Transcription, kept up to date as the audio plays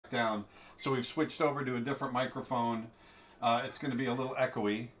down. So we've switched over to a different microphone. It's going to be a little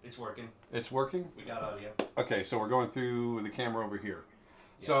echoey. It's working. It's working? We got audio. Okay, so we're going through the camera over here.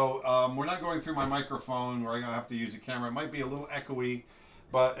 Yeah. So we're not going through my microphone where I'm going to have to use the camera. It might be a little echoey,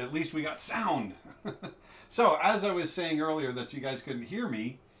 but at least we got sound. So as I was saying earlier that you guys couldn't hear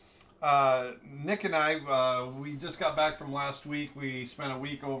me, Nick and I, we just got back from last week. We spent a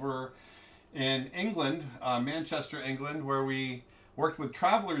week over in England, Manchester, England, where we worked with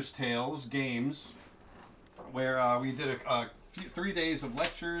Traveler's Tales Games, where we did 3 days of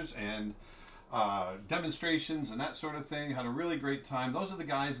lectures and demonstrations and that sort of thing. Had a really great time. Those are the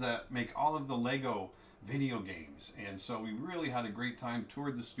guys that make all of the Lego video games, and so we really had a great time.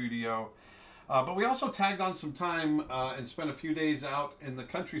 Toured the studio, but we also tagged on some time and spent a few days out in the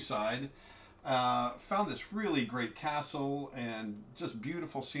countryside. Found this really great castle and just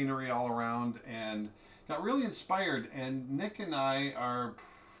beautiful scenery all around, and got really inspired. And Nick and I are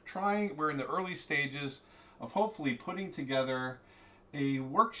we're in the early stages of hopefully putting together a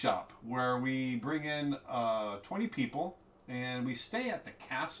workshop where we bring in 20 people and we stay at the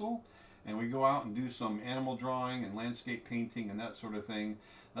castle and we go out and do some animal drawing and landscape painting and that sort of thing.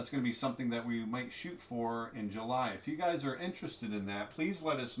 That's going to be something that we might shoot for in July. If you guys are interested in that, please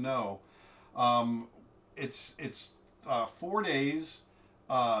let us know. It's 4 days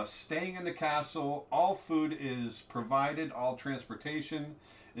staying in the castle. All food is provided. All transportation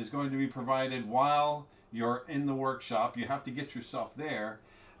is going to be provided while you're in the workshop. You have to get yourself there.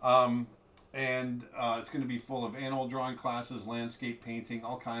 And it's going to be full of animal drawing classes, landscape painting,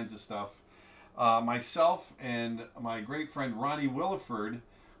 all kinds of stuff. Myself and my great friend Ronnie Williford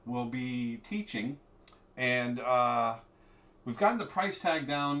will be teaching, and we've gotten the price tag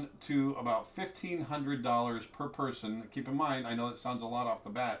down to about $1,500 per person. Keep in mind, I know it sounds a lot off the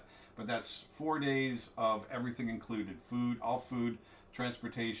bat, but that's 4 days of everything included: food, all food,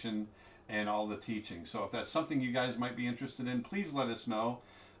 transportation, and all the teaching. So if that's something you guys might be interested in, please let us know,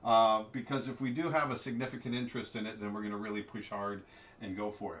 because if we do have a significant interest in it, then we're going to really push hard and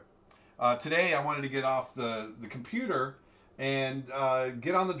go for it. Today I wanted to get off the computer and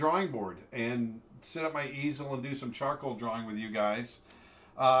get on the drawing board and set up my easel and do some charcoal drawing with you guys.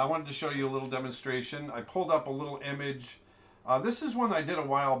 I wanted to show you a little demonstration. I pulled up a little image. This is one I did a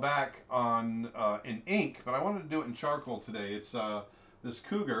while back on in ink, but I wanted to do it in charcoal today. It's this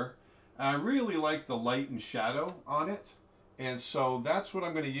cougar. And I really like the light and shadow on it, and so that's what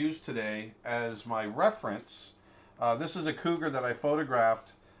I'm going to use today as my reference. This is a cougar that I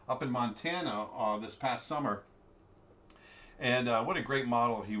photographed up in Montana this past summer. And what a great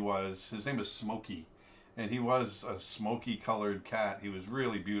model he was. His name is Smokey. And he was a smoky colored cat. He was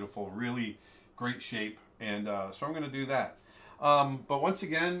really beautiful, really great shape. And so I'm going to do that. But once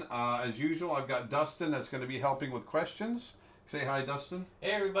again, as usual, I've got Dustin that's going to be helping with questions. Say hi, Dustin.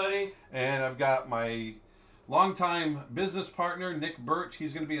 Hey, everybody. And I've got my longtime business partner, Nick Birch.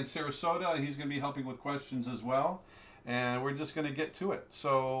 He's going to be in Sarasota. He's going to be helping with questions as well. And we're just going to get to it.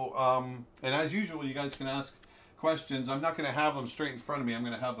 So, and as usual, you guys can ask questions. I'm not going to have them straight in front of me. I'm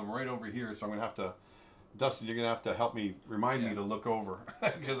going to have them right over here. So I'm going to have to, Dustin, you're going to have to help me, remind me to look over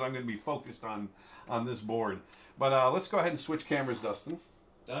because I'm going to be focused on this board. But let's go ahead and switch cameras, Dustin.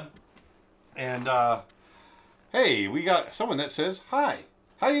 Done. And hey, we got someone that says hi.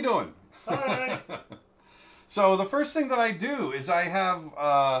 How you doing? Hi. So the first thing that I do is I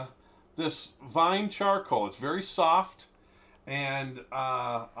have this vine charcoal. It's very soft. And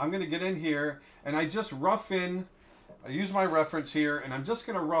I'm going to get in here and I just rough in. I use my reference here and I'm just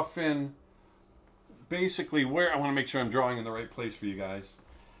going to rough in basically where I want to make sure I'm drawing in the right place for you guys.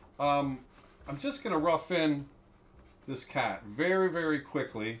 I'm just going to rough in this cat very, very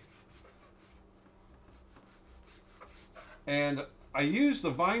quickly. And I use the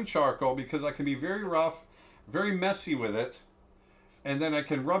vine charcoal because I can be very rough, very messy with it. And then I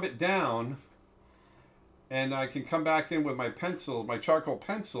can rub it down. And I can come back in with my pencil, my charcoal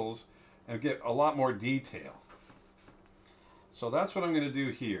pencils, and get a lot more detail. So that's what I'm going to do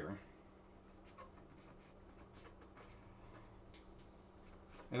here.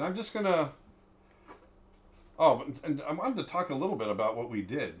 And I'm just going to... Oh, and I wanted to talk a little bit about what we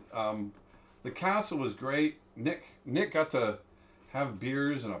did. The castle was great. Nick got to have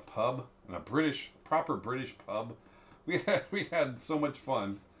beers in a pub, in a proper British pub. We had so much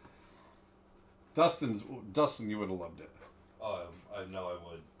fun. Dustin, you would have loved it. Oh, I know I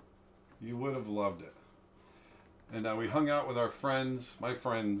would. You would have loved it. And we hung out with our friends, my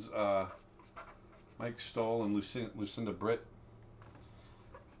friends, Mike Stoll and Lucinda Britt.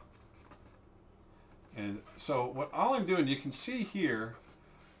 And so all I'm doing, you can see here,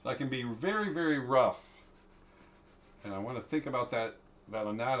 is I can be very, very rough. And I want to think about that that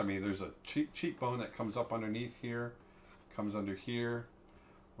anatomy. There's a cheekbone that comes up underneath here, comes under here.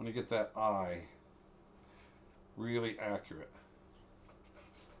 I want to get that eye really accurate.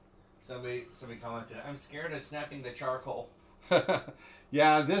 Somebody commented, I'm scared of snapping the charcoal.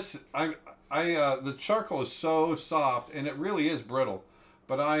 Yeah, the charcoal is so soft and it really is brittle,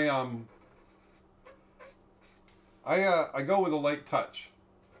 but I go with a light touch.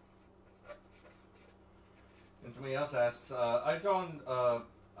 And somebody else asks, I've drawn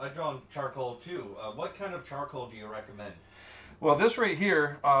charcoal too. What kind of charcoal do you recommend? Well, this right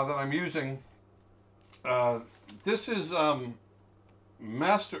here that I'm using, this is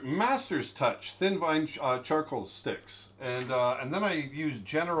Master's Touch Thin Vine charcoal sticks, and then I use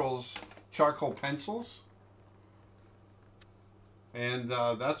General's charcoal pencils, and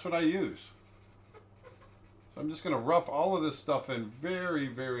that's what I use. So I'm just going to rough all of this stuff in very,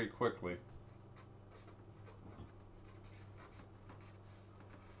 very quickly.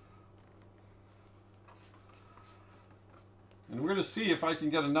 And we're going to see if I can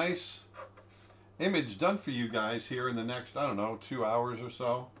get a nice image done for you guys here in the next, I don't know, 2 hours or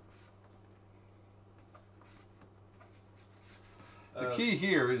so. The key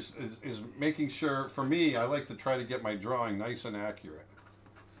here is making sure, for me, I like to try to get my drawing nice and accurate.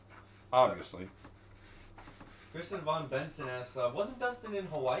 Obviously. Kristen Von Benson asks, wasn't Dustin in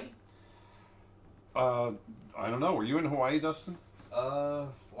Hawaii? I don't know. Were you in Hawaii, Dustin?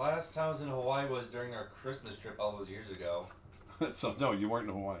 Last time I was in Hawaii was during our Christmas trip all those years ago. So no, you weren't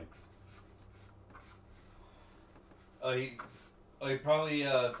in Hawaii. He probably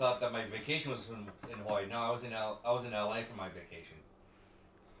thought that my vacation was in Hawaii. No, I was in LA for my vacation.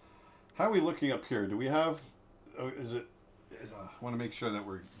 How are we looking up here? Do we have? Is it? I want to make sure that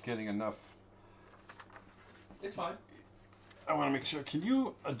we're getting enough. It's fine. I want to make sure. Can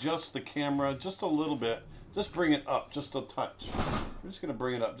you adjust the camera just a little bit? Just bring it up, just a touch. I'm just gonna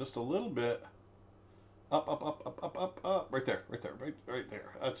bring it up just a little bit. Up, up, up, up, up, up, up. Right there, right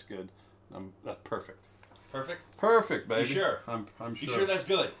there. That's good. That's perfect. Perfect? Perfect, baby. You sure? I'm sure. You sure that's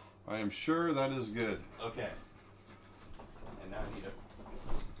good? I am sure that is good. Okay. And now I need to...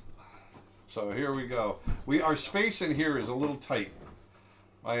 So here we go. Our space in here is a little tight.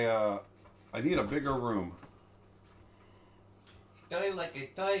 I need a bigger room. Die like a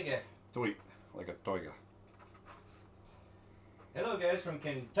tiger. Toy, like a toiga. Hello guys from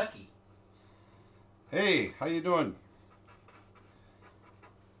Kentucky. Hey, how you doing?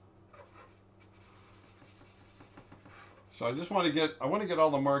 So I just want to get all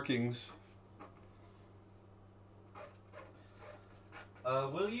the markings.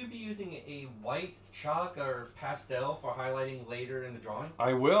 Will you be using a white chalk or pastel for highlighting later in the drawing?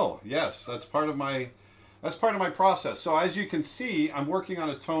 I will. Yes, that's part of my process. So as you can see, I'm working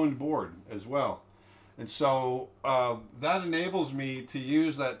on a toned board as well. And so that enables me to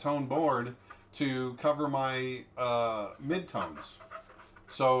use that toned board to cover my midtones.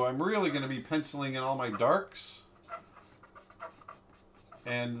 So I'm really going to be penciling in all my darks,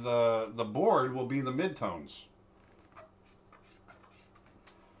 and the board will be the midtones.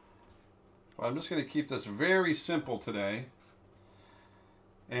 Well, I'm just going to keep this very simple today.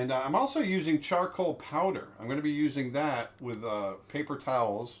 And I'm also using charcoal powder. I'm going to be using that with paper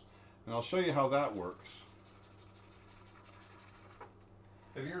towels, and I'll show you how that works.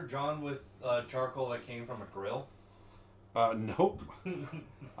 Have you ever drawn with charcoal that came from a grill? Nope.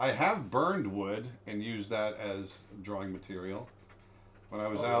 I have burned wood and used that as drawing material when I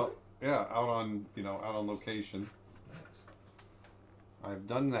was out. Really? Yeah, out on location. Nice. I've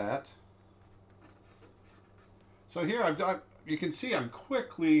done that. So here you can see I'm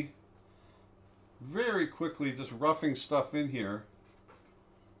very quickly just roughing stuff in here.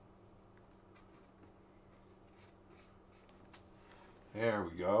 There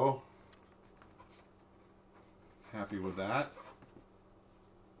we go. Happy with that.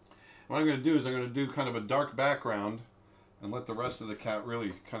 What I'm going to do is I'm going to do kind of a dark background and let the rest of the cat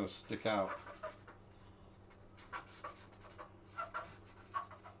really kind of stick out.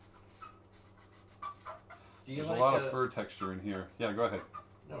 There's a lot of fur texture in here. Yeah, go ahead.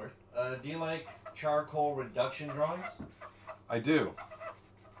 No worries. Do you like charcoal reduction drawings? I do.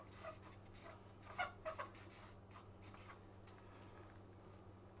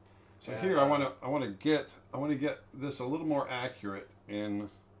 So here I want to get this a little more accurate in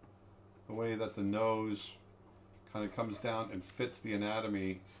the way that the nose kind of comes down and fits the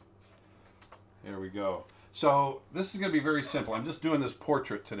anatomy. There we go. So this is going to be very simple. I'm just doing this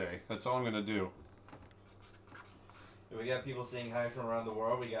portrait today. That's all I'm going to do. We got people saying hi from around the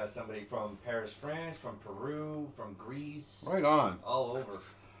world. We got somebody from Paris, France, from Peru, from Greece. Right on. All over.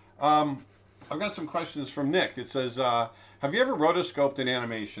 I've got some questions from Nick. It says, have you ever rotoscoped in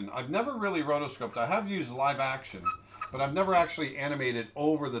animation? I've never really rotoscoped. I have used live action, but I've never actually animated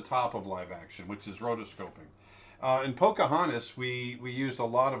over the top of live action, which is rotoscoping. In Pocahontas, we used a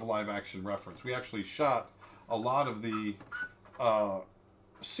lot of live action reference. We actually shot a lot of the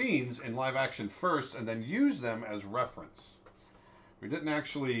scenes in live action first and then used them as reference. We didn't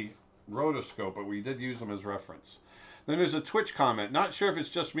actually rotoscope, but we did use them as reference. Then there's a Twitch comment. Not sure if it's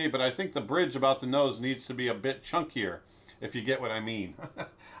just me, but I think the bridge about the nose needs to be a bit chunkier, if you get what I mean.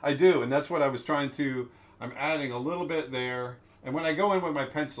 I do, and that's what I was trying to... I'm adding a little bit there. And when I go in with my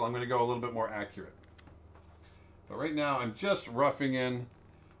pencil, I'm going to go a little bit more accurate. But right now, I'm just roughing in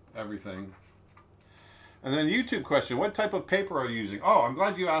everything. And then a YouTube question. What type of paper are you using? Oh, I'm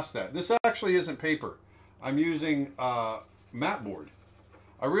glad you asked that. This actually isn't paper. I'm using matte board.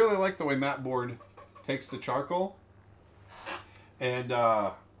 I really like the way matte board takes the charcoal. And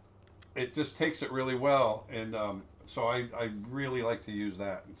it just takes it really well. And so I really like to use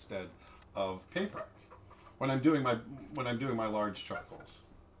that instead of paper when I'm doing my large charcoals.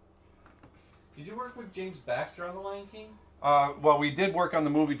 Did you work with James Baxter on The Lion King? Well, we did work on the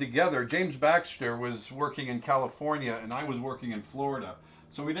movie together. James Baxter was working in California and I was working in Florida.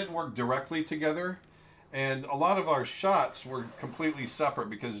 So we didn't work directly together. And a lot of our shots were completely separate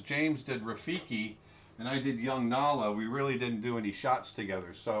because James did Rafiki and I did young Nala. We really didn't do any shots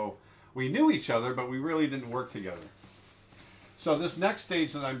together. So we knew each other, but we really didn't work together. So this next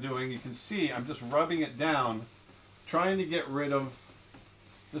stage that I'm doing, you can see I'm just rubbing it down, trying to get rid of,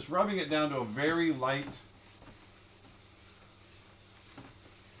 just rubbing it down to a very light,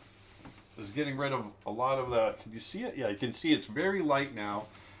 just getting rid of a lot of the, can you see it? Yeah, you can see it's very light now.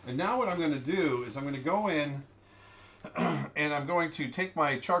 And now what I'm going to do is I'm going to go in and I'm going to take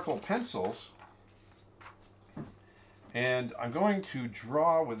my charcoal pencils and I'm going to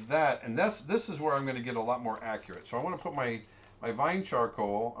draw with that. And this is where I'm going to get a lot more accurate. So I want to put my vine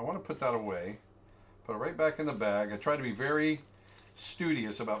charcoal, I want to put that away, put it right back in the bag. I try to be very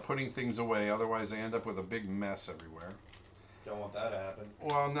studious about putting things away, otherwise I end up with a big mess everywhere. Don't want that to happen.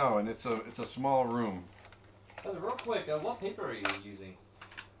 Well, no, and it's a small room. Real quick, what paper are you using?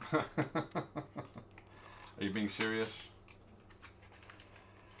 Are you being serious?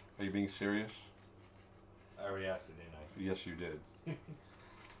 Are you being serious? I already asked it, didn't I? Yes, you did.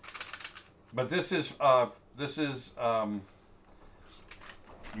 But this is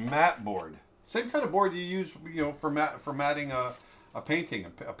matte board. Same kind of board you use, for matting a painting,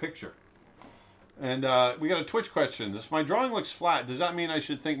 a picture. And we got a Twitch question. If my drawing looks flat, does that mean I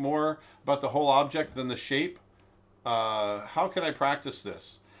should think more about the whole object than the shape? How can I practice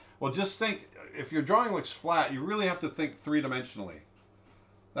this? Well, just think, if your drawing looks flat, you really have to think three-dimensionally.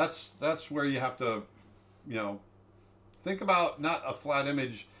 That's where you have to, think about not a flat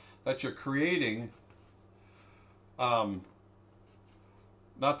image that you're creating, not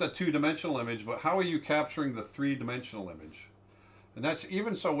the two-dimensional image, but how are you capturing the three-dimensional image? And that's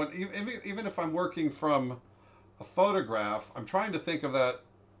even so, even if I'm working from a photograph, I'm trying to think of that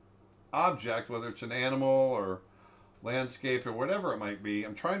object, whether it's an animal or landscape or whatever it might be.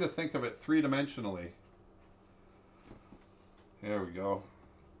 I'm trying to think of it three-dimensionally. There we go.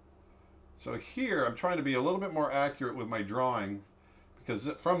 So here, I'm trying to be a little bit more accurate with my drawing, because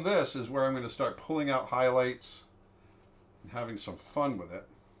from this is where I'm going to start pulling out highlights and having some fun with it.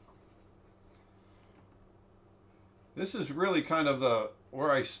 This is really kind of where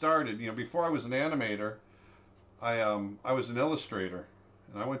I started. Before I was an animator, I was an illustrator,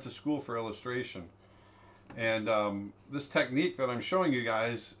 and I went to school for illustration. And this technique that I'm showing you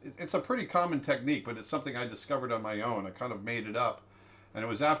guys, it's a pretty common technique, but it's something I discovered on my own. I kind of made it up, and it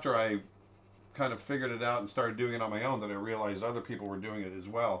was after I kind of figured it out and started doing it on my own that I realized other people were doing it as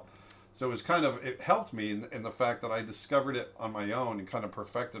well. So it helped me in the fact that I discovered it on my own and kind of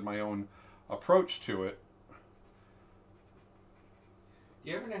perfected my own approach to it. Do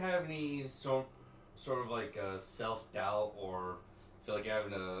you ever have any sort of like self-doubt, or feel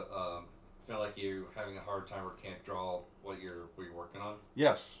like you're having a hard time or can't draw what you're working on?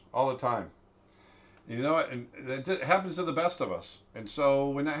 Yes, all the time. You know what? And it happens to the best of us. And so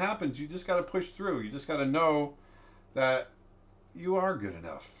when that happens, you just got to push through. You just got to know that you are good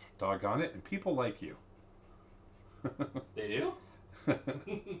enough, doggone it, and people like you. They do?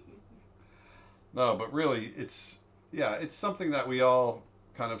 No, but really, it's something that we all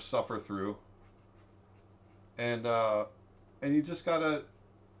kind of suffer through. And you just gotta,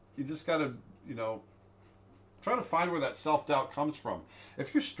 try to find where that self-doubt comes from.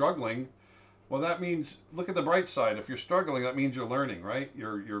 If you're struggling, well, that means, look at the bright side. If you're struggling, that means you're learning, right?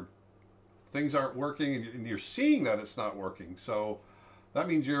 Your things aren't working, and you're seeing that it's not working. So that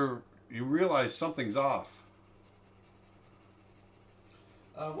means you're you realize something's off.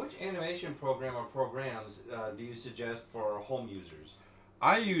 Which animation program or programs do you suggest for home users?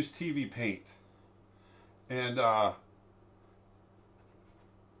 I use TV Paint, and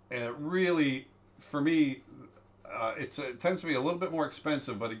it really, for me, it tends to be a little bit more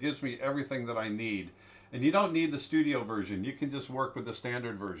expensive, but it gives me everything that I need. And you don't need the studio version; you can just work with the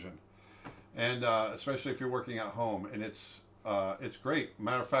standard version, and especially if you're working at home, and it's great.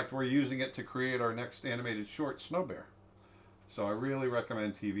 Matter of fact, we're using it to create our next animated short, Snow Bear. So I really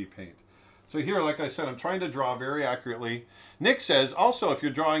recommend TV Paint. So here, like I said, I'm trying to draw very accurately. Nick says, also, if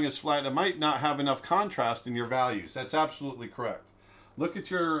your drawing is flat, it might not have enough contrast in your values. That's absolutely correct. Look at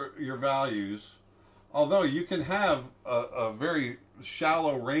your values. Although you can have a very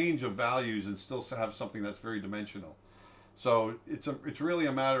shallow range of values and still have something that's very dimensional. So it's really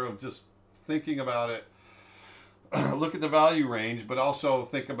a matter of just thinking about it. Look at the value range, but also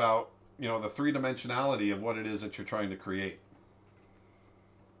think about, the three-dimensionality of what it is that you're trying to create.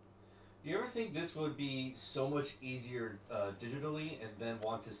 Do you ever think this would be so much easier digitally and then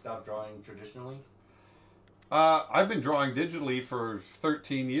want to stop drawing traditionally? I've been drawing digitally for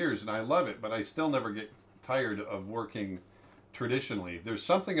 13 years and I love it, but I still never get tired of working traditionally. There's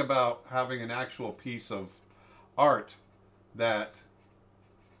something about having an actual piece of art that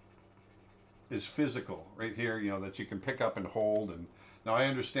is physical right here, that you can pick up and hold. And now I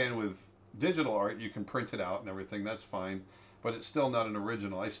understand with digital art, you can print it out and everything, that's fine, but it's still not an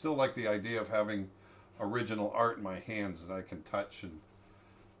original. I still like the idea of having original art in my hands that I can touch and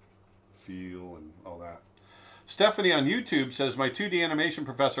feel and all that. Stephanie on YouTube says, my 2D animation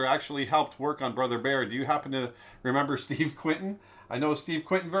professor actually helped work on Brother Bear. Do you happen to remember Steve Quinton? I know Steve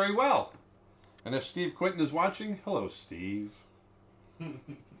Quinton very well. And if Steve Quinton is watching, hello, Steve. What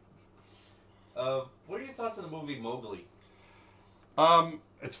are your thoughts on the movie Mowgli?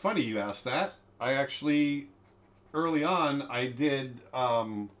 It's funny you asked that. I actually, early on, I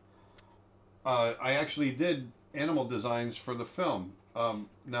actually did animal designs for the film.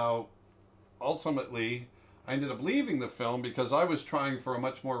 Now, ultimately, I ended up leaving the film because I was trying for a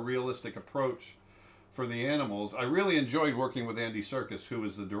much more realistic approach for the animals. I really enjoyed working with Andy Serkis, who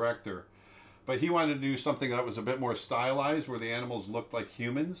was the director, but he wanted to do something that was a bit more stylized, where the animals looked like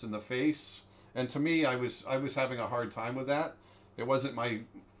humans in the face. And to me, I was having a hard time with that. It wasn't my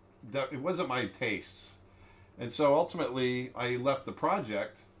tastes, and so ultimately I left the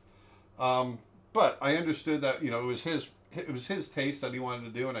project. But I understood that it was his taste that he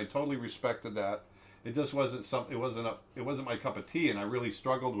wanted to do, and I totally respected that. It just wasn't something. It wasn't my cup of tea, and I really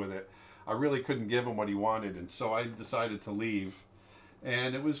struggled with it. I really couldn't give him what he wanted, and so I decided to leave,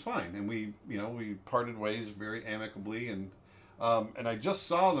 and it was fine. And we parted ways very amicably, and I just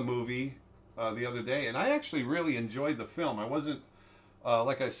saw the movie the other day, and I actually really enjoyed the film. I wasn't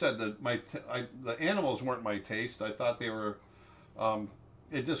like I said, the animals weren't my taste. I thought they were.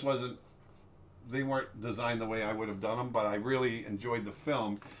 It just wasn't. They weren't designed the way I would have done them, but I really enjoyed the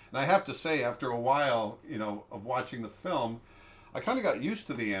film. And I have to say, after a while, of watching the film, I kind of got used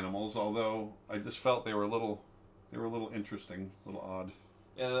to the animals. Although I just felt they were a little interesting, a little odd.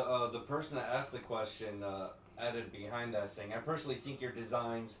 Yeah, the person that asked the question added behind that saying, I personally think your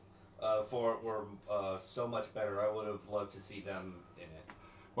designs for it were so much better. I would have loved to see them in it.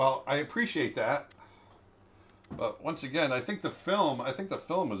 Well, I appreciate that. But once again, I think the film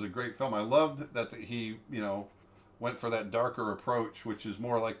was a great film. I loved that he, went for that darker approach, which is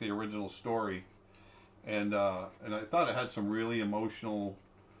more like the original story. And I thought it had some really emotional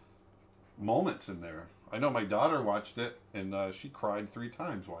moments in there. I know my daughter watched it, and she cried 3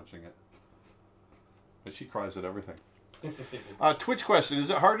 times watching it. But she cries at everything. Twitch question: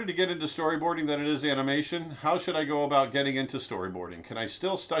 is it harder to get into storyboarding than it is animation? How should I go about getting into storyboarding? Can I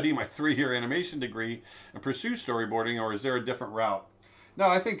still study my 3-year animation degree and pursue storyboarding, or is there a different route? No,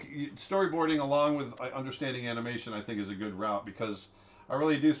 I think storyboarding, along with understanding animation, I think is a good route, because I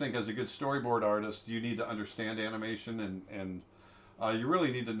really do think as a good storyboard artist, you need to understand animation, and you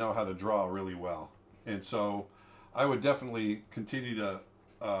really need to know how to draw really well. And so I would definitely continue to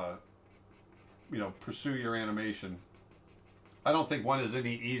pursue your animation. I don't think one is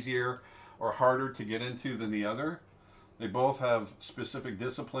any easier or harder to get into than the other. They both have specific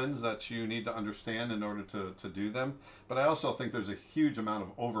disciplines that you need to understand in order to do them. But I also think there's a huge amount of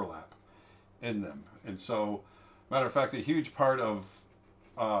overlap in them. And so, matter of fact, a huge part of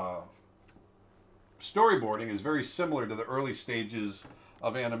storyboarding is very similar to the early stages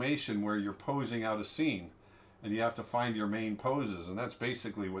of animation, where you're posing out a scene and you have to find your main poses. And that's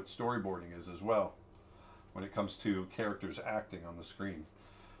basically what storyboarding is as well, when it comes to characters acting on the screen.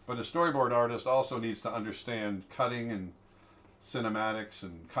 But a storyboard artist also needs to understand cutting and cinematics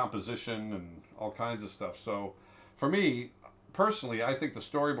and composition and all kinds of stuff. So for me personally, I think the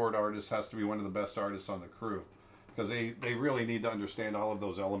storyboard artist has to be one of the best artists on the crew because they really need to understand all of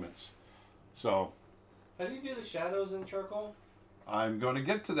those elements. So How do you do the shadows in charcoal? I'm going to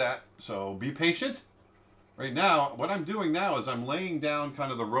get to that. So be patient. Right now, what I'm doing now is I'm laying down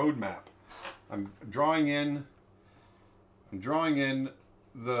kind of the roadmap. I'm drawing in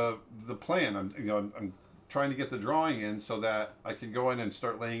the plan. I'm trying to get the drawing in so that I can go in and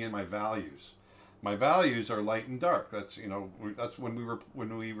start laying in my values. My values are light and dark. That's that's when we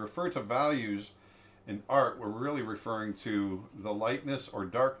refer to values in art, we're really referring to the lightness or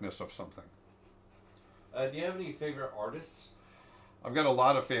darkness of something. Do you have any favorite artists? I've got a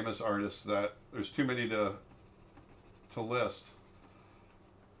lot of famous artists that there's too many to list.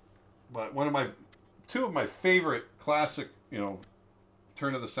 But two of my favorite classic,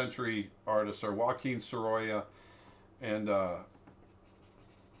 turn of the century artists are Joaquin Sorolla and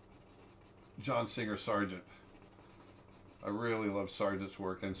John Singer Sargent. I really love Sargent's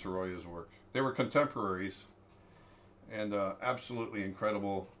work and Sorolla's work. They were contemporaries and absolutely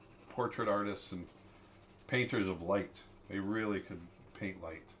incredible portrait artists and painters of light. They really could paint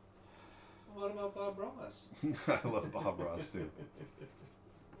light. What about Bob Ross? I love Bob Ross too.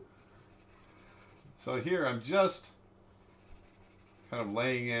 So here I'm just kind of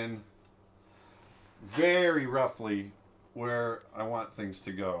laying in very roughly where I want things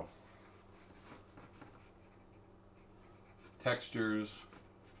to go. Textures,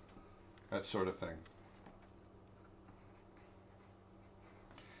 that sort of thing.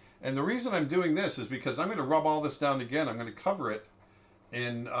 And the reason I'm doing this is because I'm going to rub all this down again. I'm going to cover it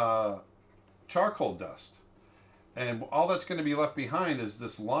in charcoal dust. And all that's going to be left behind is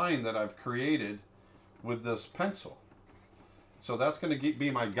this line that I've created with this pencil. So that's going to be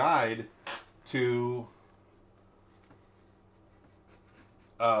my guide to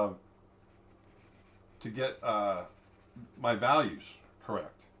get my values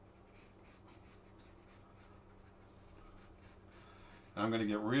correct. And I'm going to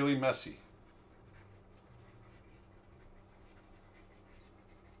get really messy.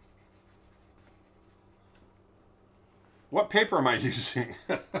 What paper am I using?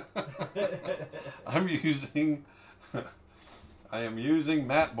 I am using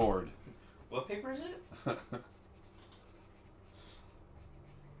mat board. What paper is it?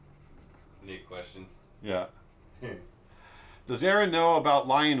 Neat question. Yeah. Does Aaron know about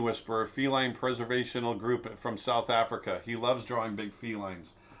Lion Whisperer, a feline preservational group from South Africa? He loves drawing big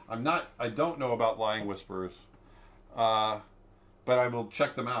felines. I don't know about Lion Whisperers, but I will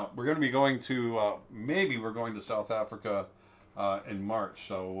check them out. We're going to be going to, maybe we're going to South Africa in March,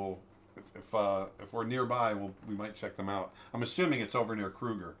 so if we're nearby, we might check them out. I'm assuming it's over near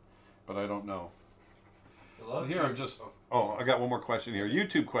Kruger, but I don't know. Here I'm just. Oh, I got one more question here.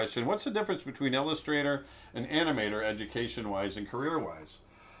 YouTube question. What's the difference between illustrator and animator education-wise and career-wise?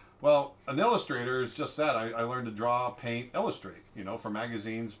 Well, an illustrator is just that. I learned to draw, paint, illustrate, for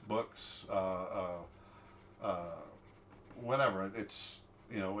magazines, books, whatever. It's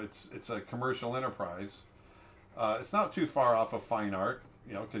a commercial enterprise. It's not too far off of fine art,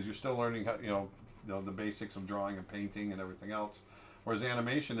 because you're still learning how, the basics of drawing and painting and everything else. Whereas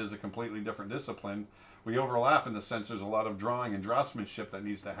animation is a completely different discipline. We overlap in the sense there's a lot of drawing and draftsmanship that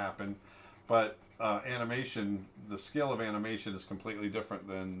needs to happen, but animation, the skill of animation is completely different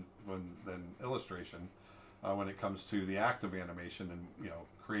than illustration when it comes to the act of animation and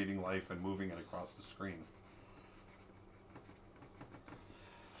creating life and moving it across the screen.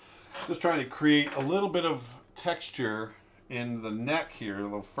 Just trying to create a little bit of texture in the neck here, a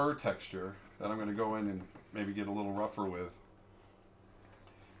little fur texture that I'm going to go in and maybe get a little rougher with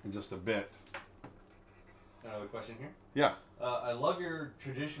in just a bit. Another question here. Yeah. I love your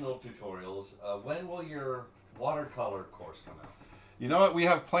traditional tutorials. When will your watercolor course come out? You know what? We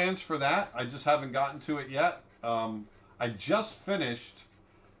have plans for that. I just haven't gotten to it yet. I just finished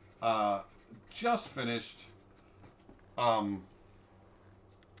my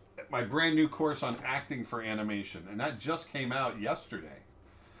brand new course on acting for animation, and that just came out yesterday.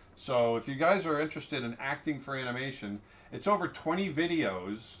 So if you guys are interested in acting for animation, it's over 20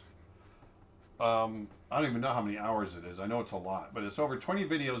 videos. I don't even know how many hours it is. I know it's a lot, but it's over 20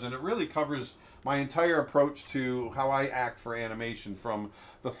 videos, and it really covers my entire approach to how I act for animation, from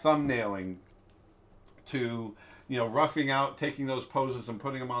the thumbnailing to roughing out, taking those poses and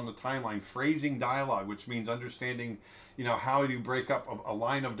putting them on the timeline, phrasing dialogue, which means understanding how you break up a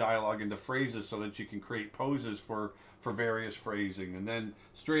line of dialogue into phrases so that you can create poses for various phrasing, and then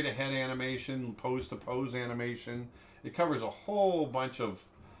straight ahead animation, pose to pose animation. It covers a whole bunch of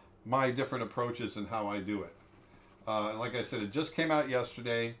my different approaches and how I do it. Like I said, it just came out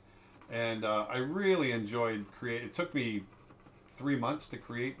yesterday, and I really enjoyed creating. It took me 3 months to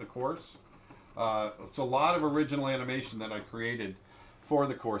create the course. It's a lot of original animation that I created for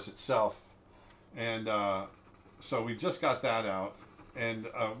the course itself, and so we just got that out. And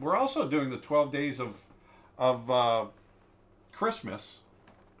we're also doing the 12 days of Christmas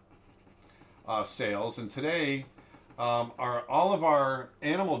sales, and today are all of our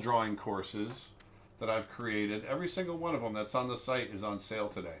animal drawing courses that I've created. Every single one of them that's on the site is on sale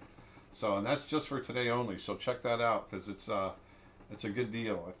today. So, and that's just for today only. So check that out because it's a good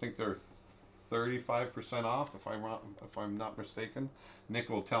deal. I think they're 35% off if I'm not mistaken. Nick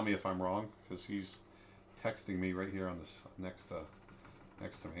will tell me if I'm wrong because he's texting me right here on this next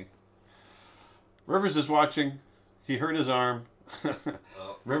to me. Rivers is watching. He hurt his arm.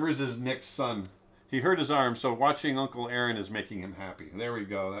 Oh. Rivers is Nick's son. He hurt his arm, so watching Uncle Aaron is making him happy. There we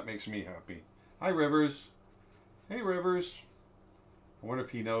go. That makes me happy. Hi, Rivers. Hey, Rivers. I wonder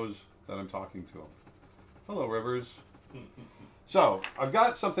if he knows that I'm talking to him. Hello, Rivers. So I've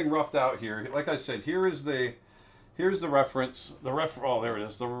got something roughed out here. Like I said, here's the reference. Oh, there it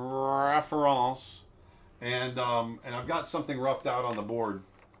is. The reference. And I've got something roughed out on the board.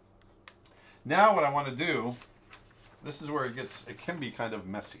 Now what I want to do, this is where it can be kind of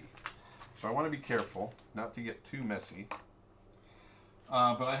messy. So I want to be careful not to get too messy.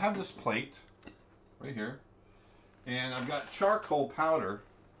 But I have this plate right here, and I've got charcoal powder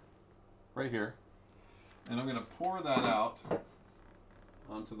right here, and I'm going to pour that out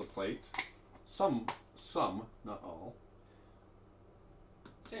onto the plate. Some, not all.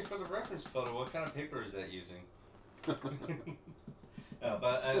 Say, for the reference photo, what kind of paper is that using?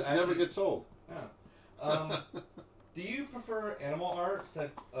 This never gets old. Yeah. Do you prefer animal art? So,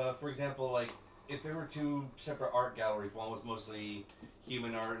 for example, like if there were two separate art galleries, one was mostly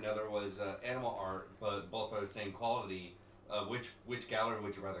human art, and the other was animal art, but both are the same quality. Which gallery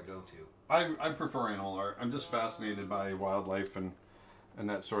would you rather go to? I prefer animal art. I'm just fascinated by wildlife and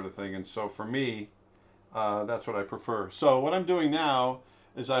that sort of thing, and so for me, that's what I prefer. So what I'm doing now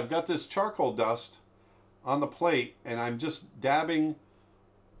is I've got this charcoal dust on the plate, and I'm just dabbing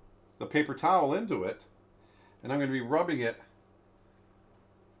the paper towel into it, and I'm going to be rubbing it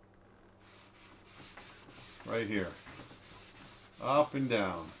right here, up and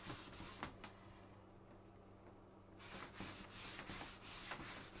down.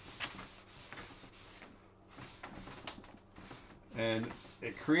 And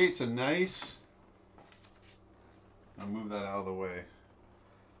it creates a nice, I'll move that out of the way.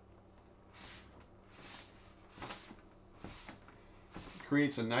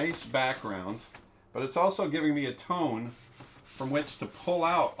 Creates a nice background, but it's also giving me a tone from which to pull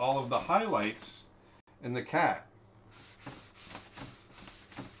out all of the highlights in the cat.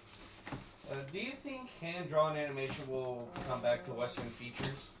 Do you think hand-drawn animation will come back to Western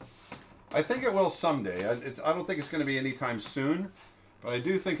features? I think it will someday. I don't think it's going to be anytime soon, but I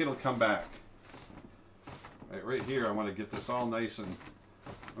do think it'll come back. Right here, I want to get this all nice, and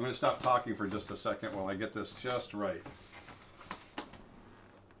I'm going to stop talking for just a second while I get this just right.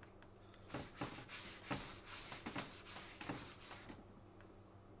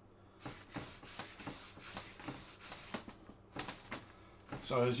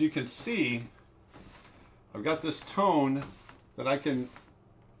 So as you can see, I've got this tone that I can,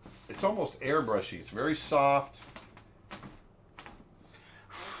 it's almost airbrushy. It's very soft.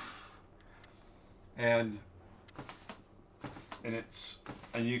 And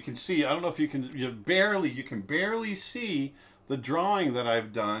you can see, I don't know if you can, you can barely see the drawing that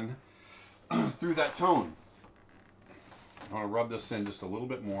I've done through that tone. I want to rub this in just a little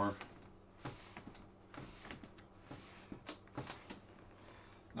bit more.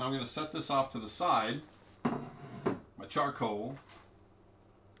 Now I'm going to set this off to the side. My charcoal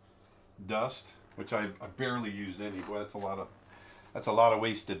dust, which I barely used any. Boy, that's a lot of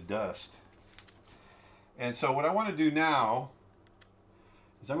wasted dust. And so what I want to do now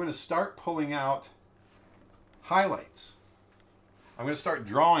is I'm going to start pulling out highlights. I'm going to start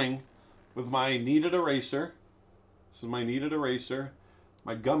drawing with my kneaded eraser. This is my kneaded eraser,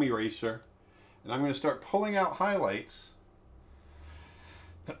 my gum eraser, and I'm going to start pulling out highlights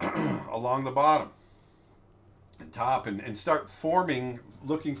along the bottom and top, and start forming,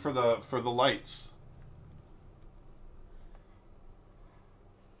 looking for the lights.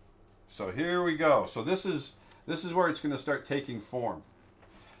 So here we go. So this is where it's going to start taking form.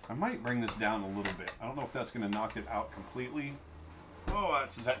 I might bring this down a little bit. I don't know if that's going to knock it out completely. Oh,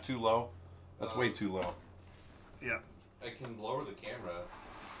 is that too low? That's way too low. Yeah. I can lower the camera.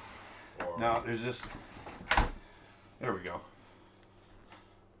 Now there's this. There we go.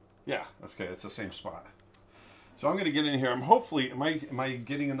 Yeah, okay, it's the same spot. So I'm going to get in here. I'm hopefully, am I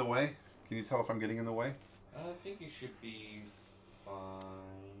getting in the way? Can you tell if I'm getting in the way? I think you should be fine.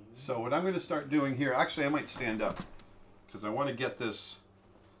 So what I'm going to start doing here, actually I might stand up because I want to get this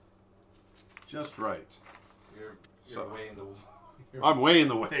just right. You're way in the way. I'm way in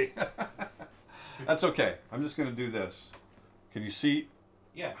the way. That's okay. I'm just going to do this. Can you see?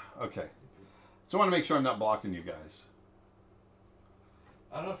 Yeah. Okay. So I want to make sure I'm not blocking you guys.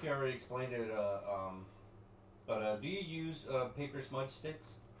 I don't know if you already explained it, but do you use paper smudge sticks?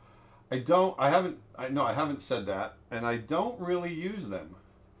 I haven't said that, and I don't really use them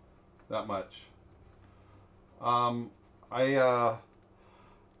that much.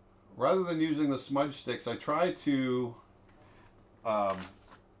 Rather than using the smudge sticks, I try to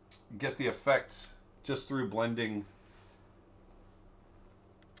get the effect just through blending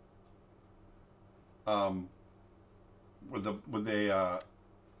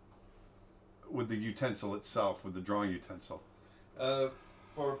with the utensil itself, with the drawing utensil.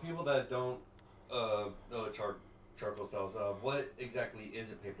 For people that don't know the charcoal styles, what exactly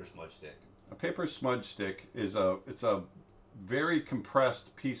is a paper smudge stick? A paper smudge stick is a very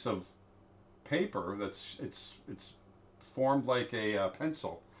compressed piece of paper that's it's formed like a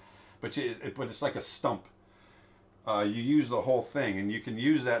pencil, but it's like a stump. You use the whole thing, and you can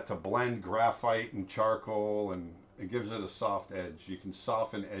use that to blend graphite and charcoal, and it gives it a soft edge. You can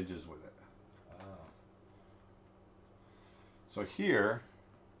soften edges with it. Oh. So here,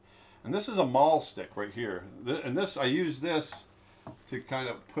 and this is a maul stick right here, and this I use this to kind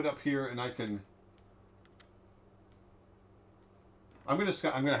of put up here, and I'm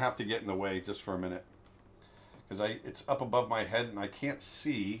gonna have to get in the way just for a minute because it's up above my head and I can't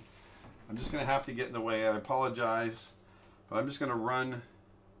see. I'm just gonna have to get in the way. I apologize, but I'm just gonna run.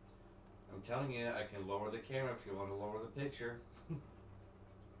 I'm telling you, I can lower the camera if you want to lower the picture.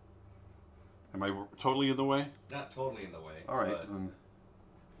 Am I totally in the way? Not totally in the way. All right.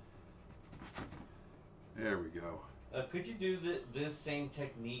 There we go. Could you do this same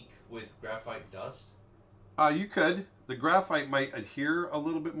technique with graphite dust? You could. The graphite might adhere a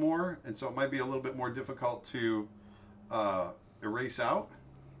little bit more, and so it might be a little bit more difficult to erase out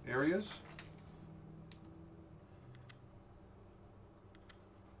areas.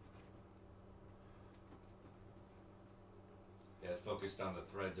 Yeah, it's focused on the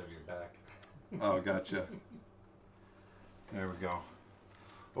threads of your back. Oh, gotcha. There we go.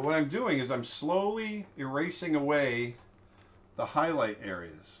 But what I'm doing is I'm slowly erasing away the highlight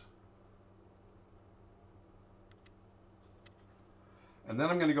areas. And then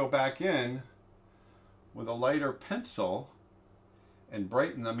I'm going to go back in with a lighter pencil and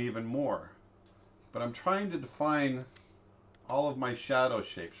brighten them even more. But I'm trying to define all of my shadow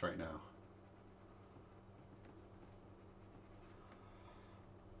shapes right now.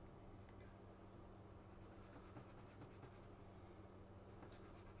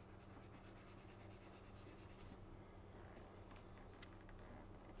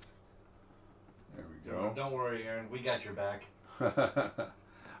 There we go. Don't worry, Aaron. We got your back.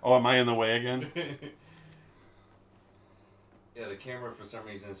 Oh, am I in the way again? Yeah, the camera for some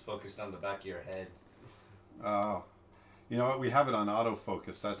reason is focused on the back of your head. Oh. You know what? We have it on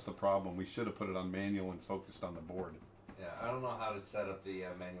autofocus. That's the problem. We should have put it on manual and focused on the board. Yeah, I don't know how to set up the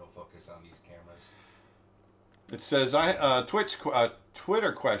manual focus on these cameras. It says,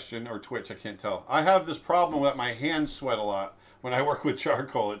 Twitter question, or Twitch, I can't tell. I have this problem that my hands sweat a lot when I work with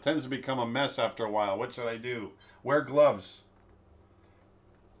charcoal. It tends to become a mess after a while. What should I do? Wear gloves.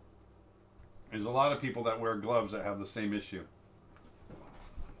 There's a lot of people that wear gloves that have the same issue.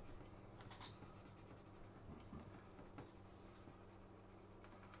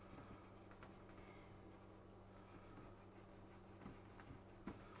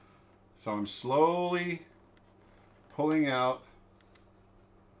 So I'm slowly pulling out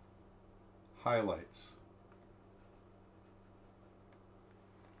highlights.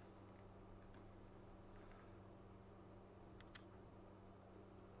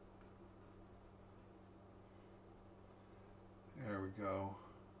 There we go.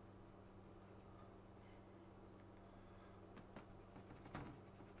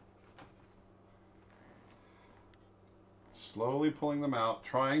 Slowly pulling them out,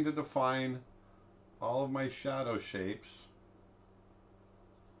 trying to define all of my shadow shapes.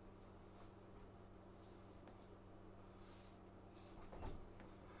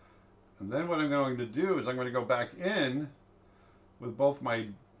 And then what I'm going to do is I'm going to go back in with both my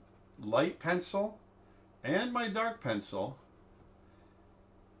light pencil and my dark pencil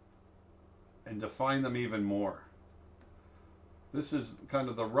and define them even more. This is kind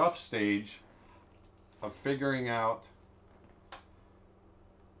of the rough stage of figuring out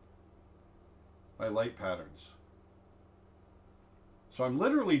my light patterns. So I'm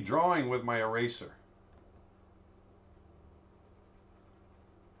literally drawing with my eraser.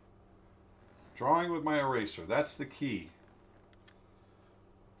 Drawing with my eraser. That's the key.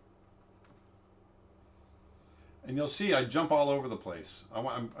 And you'll see I jump all over the place.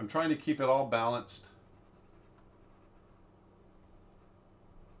 I'm trying to keep it all balanced.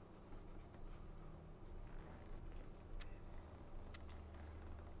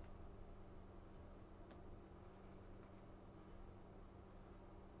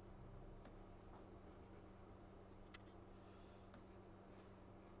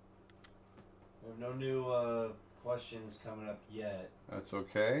 We have no new questions coming up yet. That's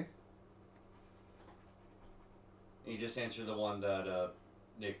okay. You just answered the one that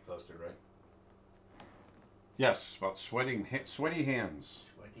Nick posted, right? Yes, about sweaty hands. Sweaty hands.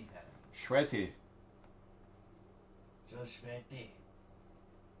 Sweaty. So sweaty.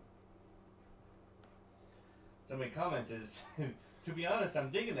 So my comment is, to be honest, I'm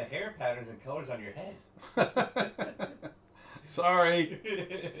digging the hair patterns and colors on your head. Sorry.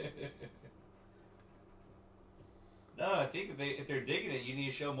 No, I think if they're digging it, you need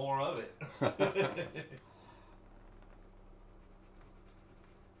to show more of it.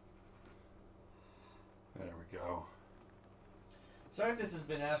 There we go. Sorry if this has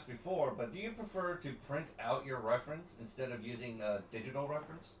been asked before, but do you prefer to print out your reference instead of using a digital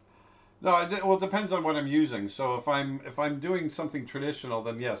reference? No, well, it depends on what I'm using. So if I'm doing something traditional,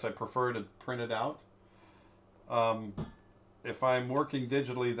 then yes, I prefer to print it out. If I'm working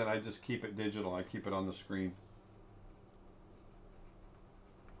digitally, then I just keep it digital. I keep it on the screen.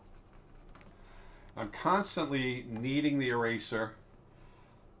 I'm constantly kneading the eraser,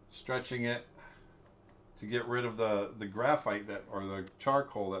 stretching it to get rid of the graphite that or the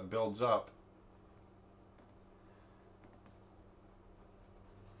charcoal that builds up.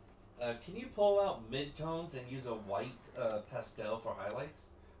 Can you pull out midtones and use a white pastel for highlights?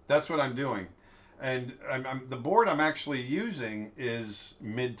 That's what I'm doing. And the board I'm actually using is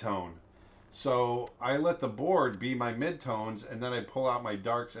mid-tone. So I let the board be my mid-tones, and then I pull out my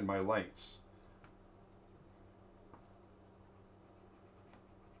darks and my lights.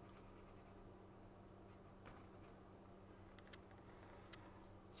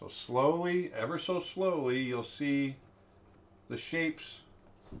 So slowly, ever so slowly, you'll see the shapes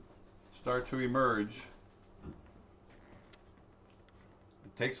start to emerge.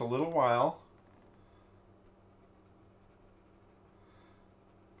 It takes a little while.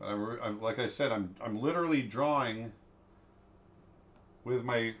 But I'm like I said, I'm literally drawing with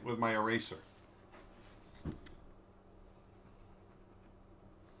my eraser.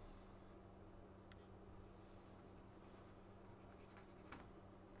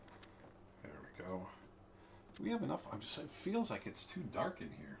 There we go. Do we have enough? It feels like it's too dark in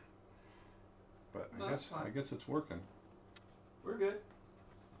here. But No, I guess it's working. We're good.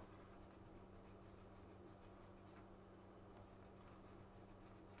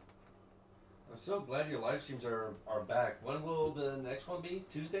 I'm so glad your live streams are back. When will the next one be?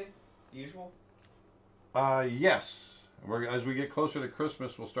 Tuesday? The usual? Yes. As we get closer to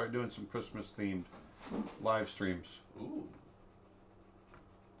Christmas, we'll start doing some Christmas themed live streams. Ooh.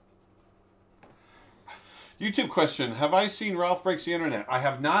 YouTube question: have I seen Ralph Breaks the Internet? I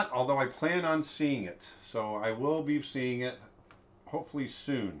have not, although I plan on seeing it. So I will be seeing it hopefully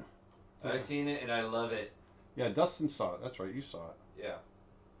soon. I've seen it and I love it. Yeah, Dustin saw it. That's right, you saw it. Yeah.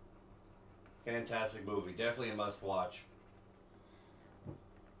 Fantastic movie. Definitely a must watch.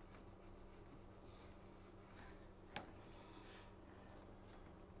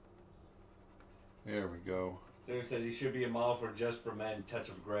 There we go. Sarah says he should be a model for Just for Men, Touch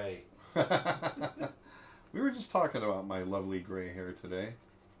of Grey. We were just talking about my lovely gray hair today.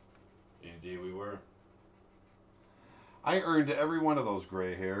 Indeed we were. I earned every one of those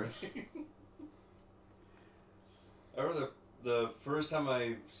gray hairs. I remember the first time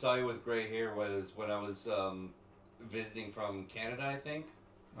I saw you with gray hair was when I was visiting from Canada, I think.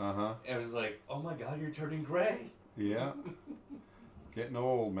 Uh-huh. And I was like, oh my god, you're turning gray. Yeah. Getting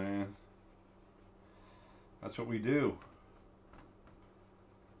old, man. That's what we do.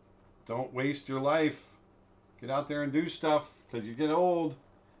 Don't waste your life. Get out there and do stuff, because you get old.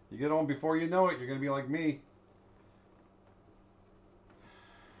 You get old before you know it, you're going to be like me.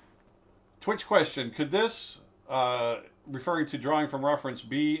 Twitch question: could this, referring to drawing from reference,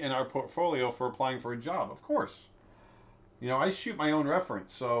 be in our portfolio for applying for a job? Of course. You know, I shoot my own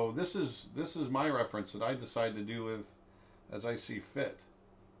reference, so this is my reference that I decide to do with as I see fit.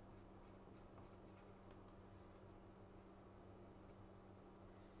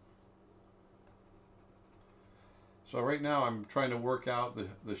 So right now I'm trying to work out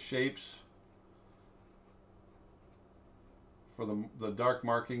the shapes for the dark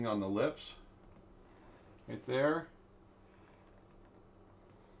marking on the lips. Right there.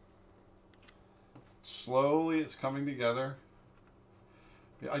 Slowly it's coming together.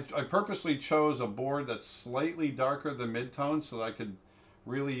 I purposely chose a board that's slightly darker than mid-tone so that I could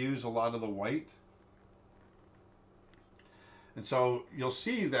really use a lot of the white. And so you'll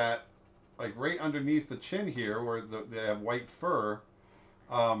see that like right underneath the chin here where they have white fur,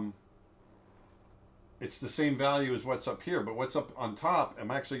 it's the same value as what's up here, but what's up on top, I'm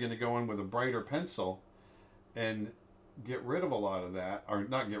actually going to go in with a brighter pencil and get rid of a lot of that, or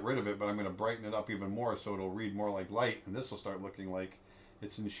not get rid of it, but I'm going to brighten it up even more so it'll read more like light, and this will start looking like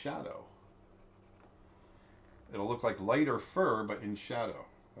it's in shadow. It'll look like lighter fur, but in shadow.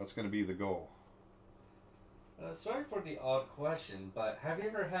 That's going to be the goal. Sorry for the odd question, but have you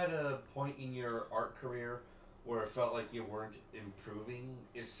ever had a point in your art career where it felt like you weren't improving?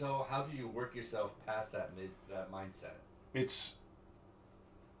 If so, how did you work yourself past that mindset? It's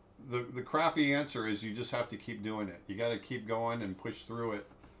the crappy answer is you just have to keep doing it. You got to keep going and push through it.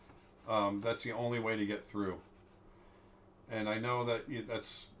 That's the only way to get through. And I know that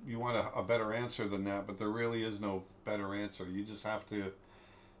you want a better answer than that, but there really is no better answer. You just have to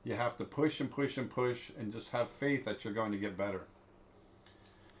push and push and push and just have faith that you're going to get better.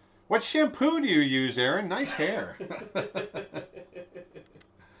 What shampoo do you use, Aaron? Nice hair.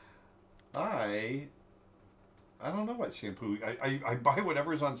 I don't know what shampoo. I buy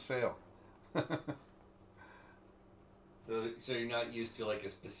whatever's on sale. So you're not used to like a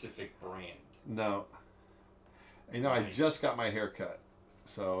specific brand. No. Nice. I just got my hair cut,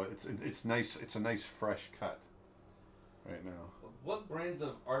 so it's nice. It's a nice fresh cut right now. What brands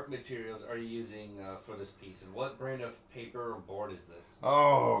of art materials are you using for this piece, and what brand of paper or board is this?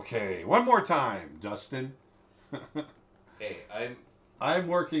 Oh, okay. One more time, Dustin. Hey, I'm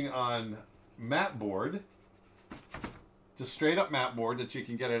working on matte board, just straight up matte board that you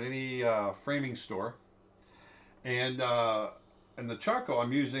can get at any framing store, and the charcoal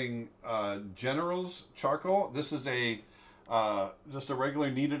I'm using General's charcoal. This is just a regular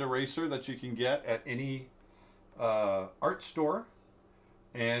kneaded eraser that you can get at any art store,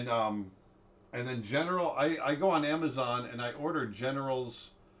 and then General. I go on Amazon and I order General's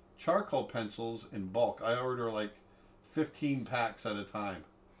charcoal pencils in bulk. I order like 15 packs at a time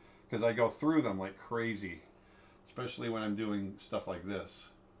because I go through them like crazy, especially when I'm doing stuff like this.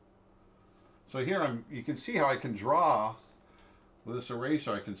 So here you can see how I can draw with this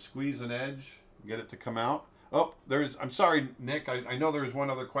eraser. I can squeeze an edge, get it to come out. Oh, I'm sorry, Nick. I know there's one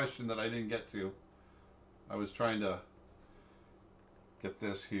other question that I didn't get to. I was trying to get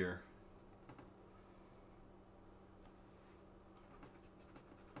this here.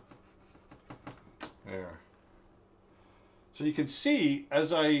 There. So you can see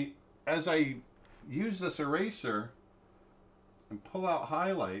as I use this eraser and pull out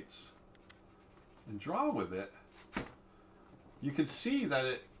highlights and draw with it, you can see that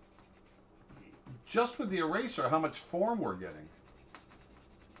it, just with the eraser, how much form we're getting.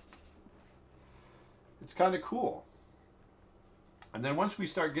 It's kind of cool. And then once we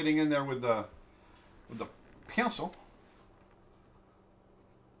start getting in there with the pencil,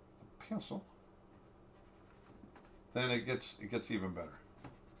 then it gets even better.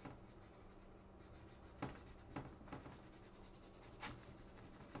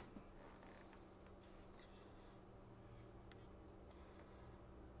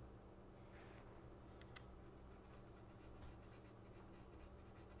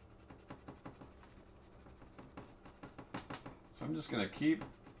 So I'm just going to keep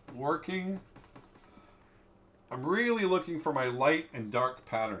working. I'm really looking for my light and dark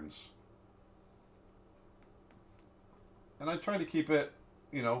patterns. And I try to keep it,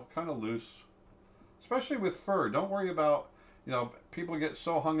 kind of loose. Especially with fur. Don't worry about, people get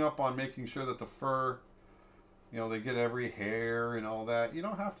so hung up on making sure that the fur, they get every hair and all that. You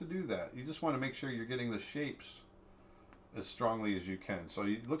don't have to do that. You just want to make sure you're getting the shapes as strongly as you can. So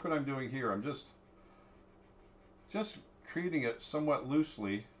look what I'm doing here. I'm just treating it somewhat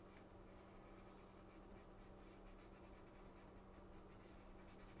loosely.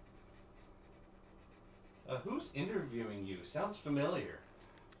 Who's interviewing you? Sounds familiar.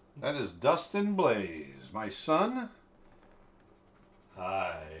 That is Dustin Blaze, my son.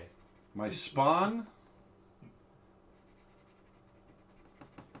 Hi. My spawn.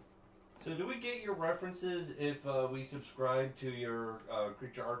 So do we get your references if we subscribe to your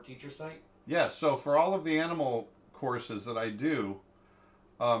Creature Art Teacher site? Yes, so for all of the animal courses that I do,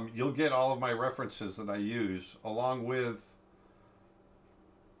 you'll get all of my references that I use, along with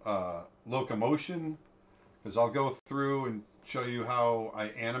locomotion, because I'll go through and show you how I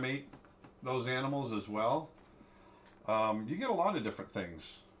animate those animals as well. You get a lot of different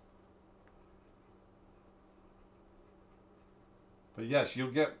things. But yes,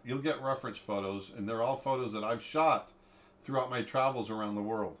 you'll get reference photos, and they're all photos that I've shot throughout my travels around the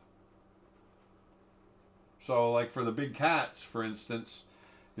world. So, like for the big cats, for instance,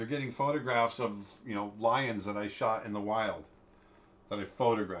 you're getting photographs of lions that I shot in the wild, that I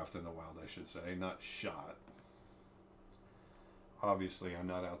photographed in the wild, I should say, not shot. Obviously, I'm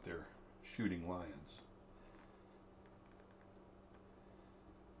not out there shooting lions.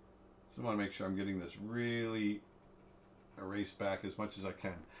 So I want to make sure I'm getting this really erased back as much as I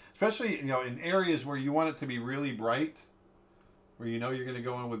can. Especially, in areas where you want it to be really bright, where you're going to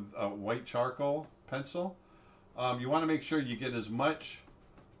go in with a white charcoal pencil. You want to make sure you get as much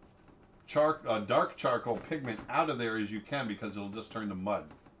dark charcoal pigment out of there as you can, because it'll just turn to mud.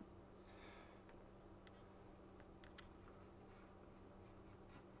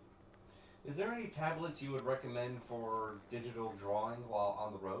 Is there any tablets you would recommend for digital drawing while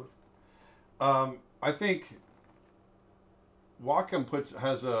on the road? I think Wacom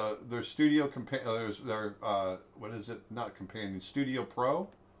has their Studio their what is it? Not Companion, Studio Pro,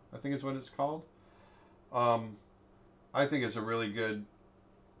 I think is what it's called. I think it's a really good,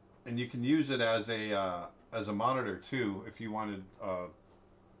 and you can use it as a monitor too if you wanted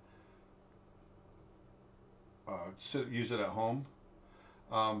use it at home.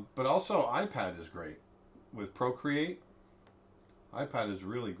 But also iPad is great with Procreate. iPad is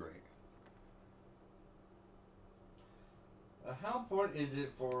really great. How important is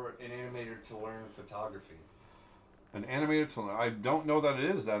it for an animator to learn photography? An animator to learn. I don't know that it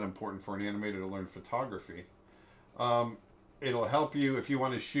is that important for an animator to learn photography. It'll help you if you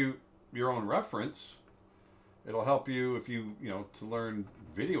want to shoot your own reference. It'll help you if to learn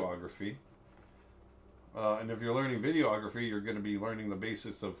videography. And if you're learning videography, you're going to be learning the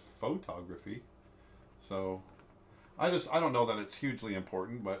basics of photography. So I don't know that it's hugely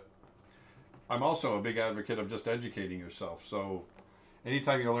important, but I'm also a big advocate of just educating yourself. So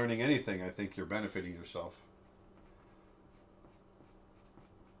anytime you're learning anything, I think you're benefiting yourself.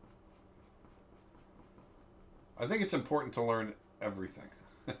 I think it's important to learn everything.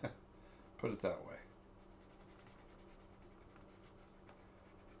 Put it that way.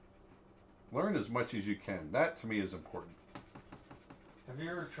 Learn as much as you can. That to me is important. Have you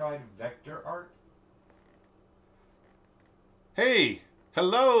ever tried vector art? Hey,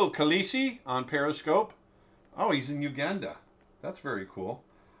 hello, Khaleesi on Periscope. Oh, he's in Uganda. That's very cool.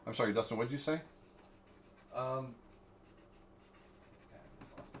 I'm sorry, Dustin, what did you say?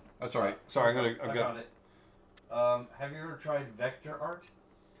 That's all right. Sorry, I got it. Have you ever tried vector art?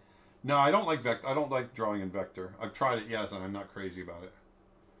 No, I don't like vector. I don't like drawing in vector. I've tried it, yes, and I'm not crazy about it.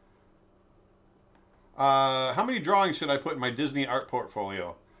 How many drawings should I put in my Disney art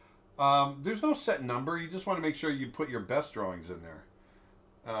portfolio? There's no set number. You just want to make sure you put your best drawings in there.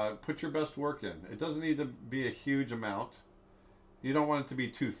 Put your best work in. It doesn't need to be a huge amount. You don't want it to be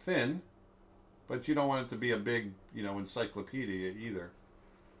too thin, but you don't want it to be a big, encyclopedia either.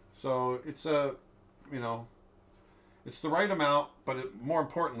 So it's it's the right amount, but more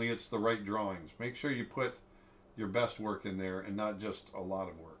importantly, it's the right drawings. Make sure you put your best work in there and not just a lot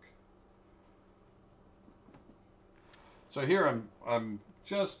of work. So here I'm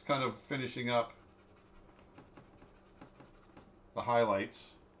just kind of finishing up the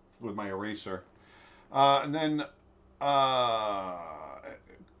highlights with my eraser. And then,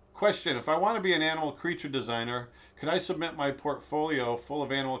 question, if I want to be an animal creature designer, could I submit my portfolio full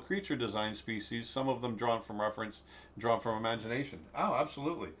of animal creature design species, some of them drawn from reference, drawn from imagination? Oh,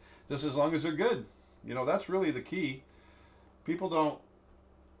 absolutely. Just as long as they're good. That's really the key. People don't,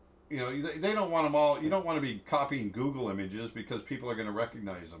 they don't want them all. You don't want to be copying Google images because people are going to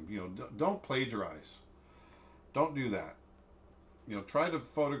recognize them. Don't plagiarize. Don't do that. Try to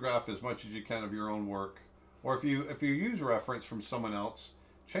photograph as much as you can of your own work. Or if you use reference from someone else,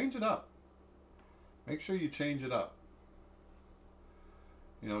 change it up. Make sure you change it up.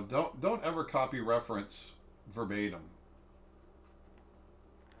 Don't ever copy reference verbatim.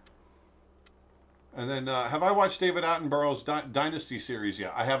 And then, have I watched David Attenborough's Dynasty series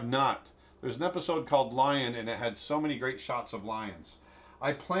yet? I have not. There's an episode called Lion, and it had so many great shots of lions.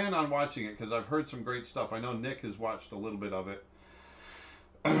 I plan on watching it because I've heard some great stuff. I know Nick has watched a little bit of it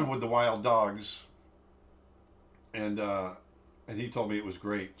with the wild dogs, and he told me it was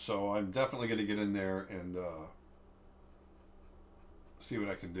great. So I'm definitely going to get in there and see what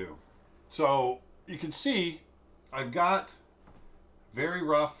I can do. So you can see I've got very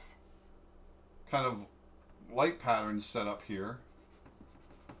rough kind of light patterns set up here.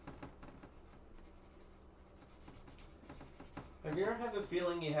 Have you ever had the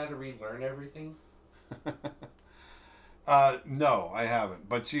feeling you had to relearn everything? No, I haven't.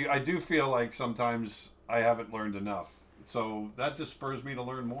 But I do feel like sometimes I haven't learned enough. So that just spurs me to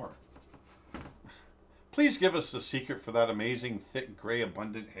learn more. Please give us the secret for that amazing, thick, gray,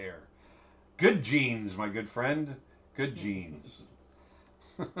 abundant hair. Good genes, my good friend. Good genes.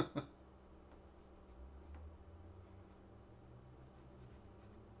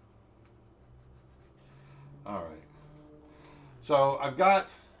 All right. So I've got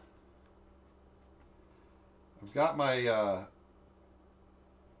my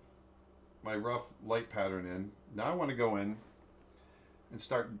rough light pattern in. Now I want to go in and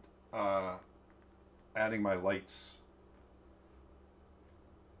start uh, adding my lights.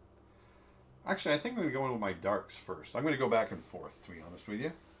 Actually, I think I'm going to go in with my darks first. I'm going to go back and forth, to be honest with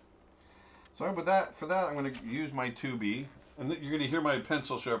you. So for that, I'm going to use my 2B, and you're going to hear my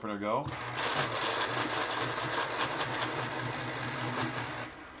pencil sharpener go.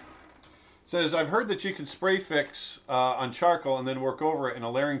 Says, I've heard that you can spray fix on charcoal and then work over it in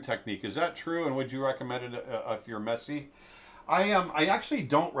a layering technique. Is that true, and would you recommend it if you're messy? I actually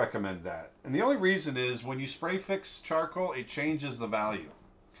don't recommend that. And the only reason is when you spray fix charcoal, it changes the value.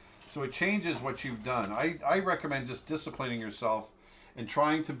 So it changes what you've done. I recommend just disciplining yourself and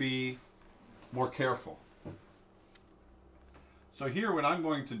trying to be more careful. So here what I'm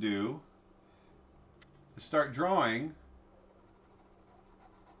going to do is start drawing.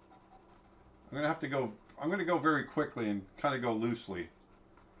 I'm going to go very quickly and kind of go loosely.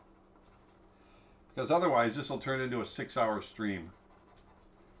 Because otherwise this will turn into a 6-hour stream.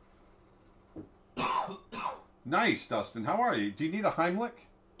 Nice, Dustin. How are you? Do you need a Heimlich?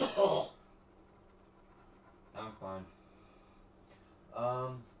 I'm fine.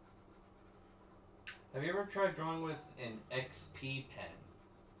 Have you ever tried drawing with an XP pen?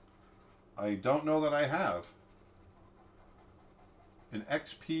 I don't know that I have. An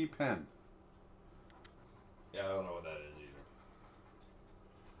XP pen. Yeah, I don't know what that is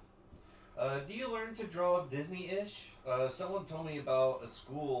either. Do you learn to draw Disney-ish? Someone told me about a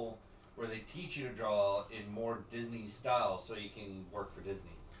school where they teach you to draw in more Disney style so you can work for Disney.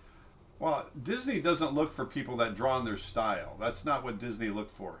 Well, Disney doesn't look for people that draw in their style. That's not what Disney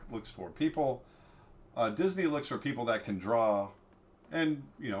looks for. Disney looks for people that can draw and,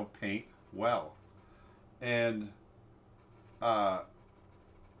 paint well. And the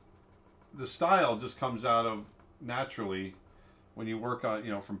style just comes out of naturally when you work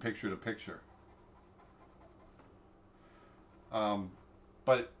on, from picture to picture.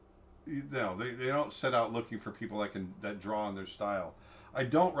 But they don't set out looking for people that draw in their style. I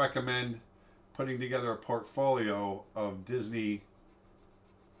don't recommend putting together a portfolio of Disney,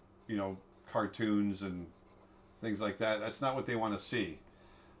 cartoons and things like that. That's not what they want to see.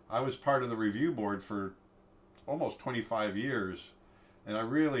 I was part of the review board for almost 25 years,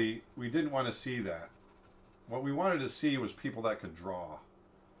 and we didn't want to see that. What we wanted to see was people that could draw.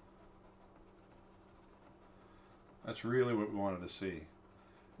 That's really what we wanted to see.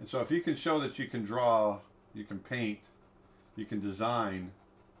 And so if you can show that you can draw, you can paint, you can design,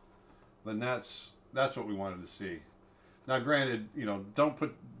 then that's what we wanted to see. Now, granted, don't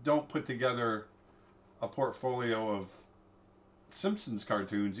put together a portfolio of Simpsons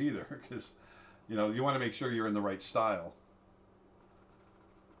cartoons either, because you want to make sure you're in the right style.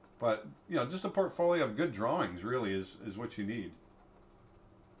 But just a portfolio of good drawings really is what you need.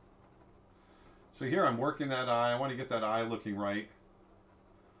 So here I'm working that eye. I want to get that eye looking right.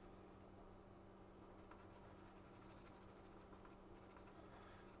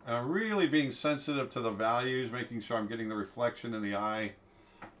 And I'm really being sensitive to the values, making sure I'm getting the reflection in the eye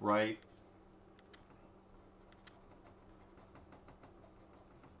right.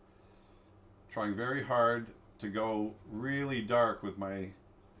 Trying very hard to go really dark with my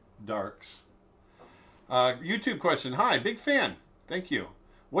darks. YouTube question. Hi, big fan. Thank you.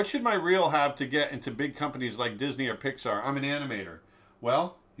 What should my reel have to get into big companies like Disney or Pixar? I'm an animator.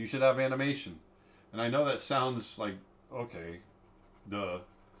 Well, you should have animation. And I know that sounds like, okay, duh.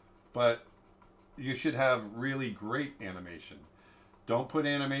 But you should have really great animation. Don't put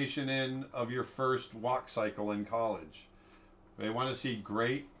animation in of your first walk cycle in college. They want to see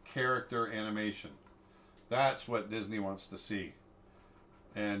great character animation. That's what Disney wants to see.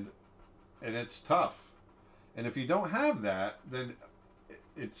 And it's tough. And if you don't have that, then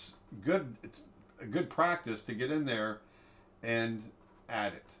it's a good practice to get in there and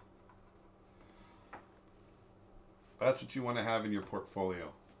add it. That's what you want to have in your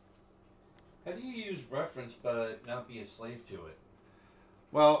portfolio. How do you use reference but not be a slave to it?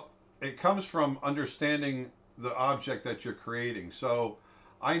 Well, it comes from understanding the object that you're creating. So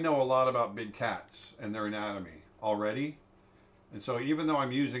I know a lot about big cats and their anatomy already. And so even though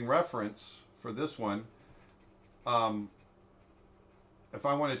I'm using reference for this one, Um, if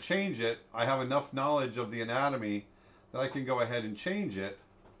I want to change it, I have enough knowledge of the anatomy that I can go ahead and change it,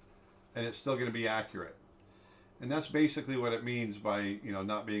 and it's still going to be accurate. And that's basically what it means by,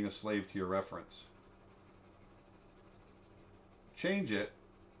 not being a slave to your reference. Change it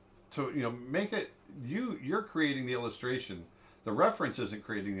to, make it, you're creating the illustration. The reference isn't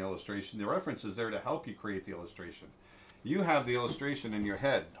creating the illustration. The reference is there to help you create the illustration. You have the illustration in your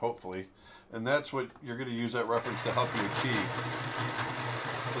head, hopefully, and that's what you're going to use that reference to help you achieve.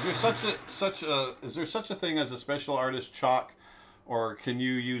 Is there such a thing as a special artist chalk, or can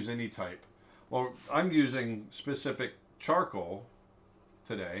you use any type? Well, I'm using specific charcoal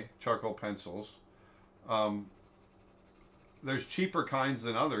today, charcoal pencils. There's cheaper kinds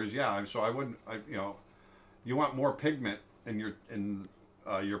than others, yeah. So I wouldn't, you want more pigment in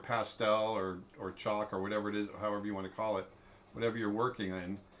your pastel or chalk or whatever it is, however you want to call it, whatever you're working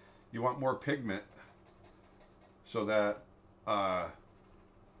in. You want more pigment so that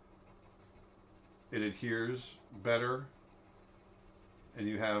it adheres better, and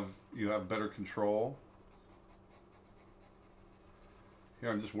you have better control. Here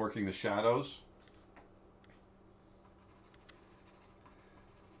I'm just working the shadows.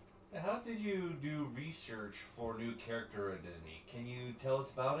 How did you do research for a new character at Disney? Can you tell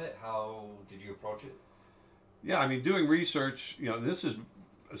us about it? How did you approach it? Yeah, I mean, doing research, this is,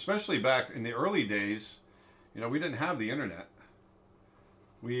 especially back in the early days, we didn't have the internet.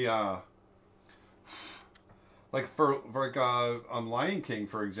 We, like on Lion King,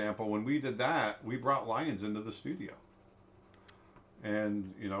 for example, when we did that, we brought lions into the studio.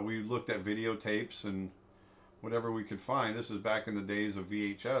 And, we looked at videotapes and whatever we could find. This is back in the days of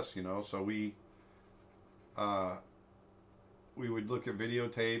VHS, so we would look at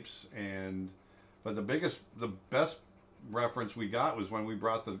videotapes, but the best reference we got was when we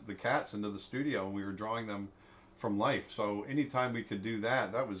brought the cats into the studio and we were drawing them from life. So anytime we could do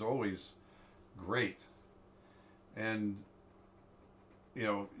that, that was always great. And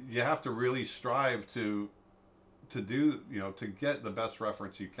you have to really strive to do, to get the best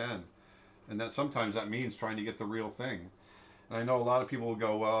reference you can. And that sometimes that means trying to get the real thing. And I know a lot of people will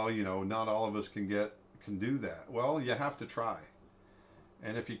go, well, not all of us can do that. Well, you have to try.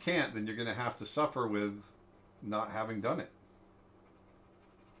 And if you can't, then you're going to have to suffer with not having done it.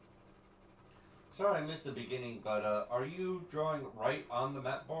 Sorry I missed the beginning, but are you drawing right on the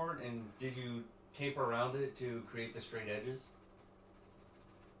mat board, and did you tape around it to create the straight edges?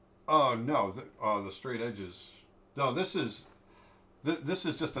 Oh, no. The straight edges. No, this is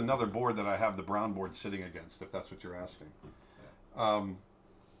just another board that I have the brown board sitting against, if that's what you're asking.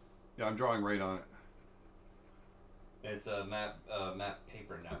 Yeah, I'm drawing right on it. It's a matte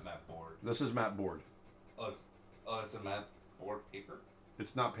paper, not matte board. This is matte board. It's a matte board paper?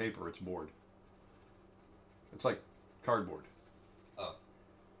 It's not paper, it's board. It's like cardboard.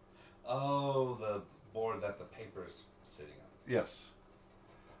 Oh, the board that the paper is sitting on. Yes.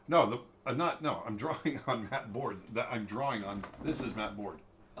 No, I'm drawing on matte board. This is matte board.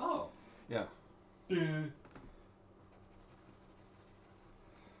 Oh. Yeah.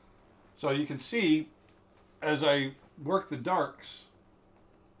 So you can see, as I work the darks,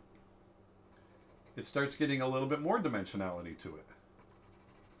 it starts getting a little bit more dimensionality to it.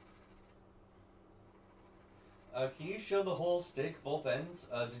 Can you show the whole stick, both ends?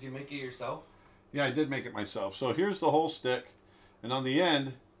 Did you make it yourself? Yeah, I did make it myself. So here's the whole stick, and on the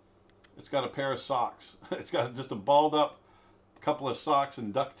end, it's got a pair of socks. It's got just a balled up couple of socks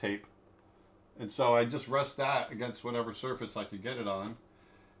and duct tape. And so I just rest that against whatever surface I could get it on.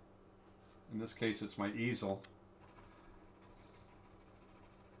 In this case, it's my easel.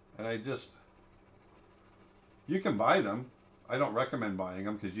 And you can buy them. I don't recommend buying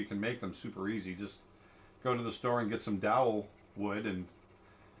them because you can make them super easy. Just go to the store and get some dowel wood and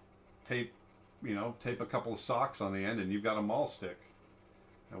tape a couple of socks on the end, and you've got a mall stick.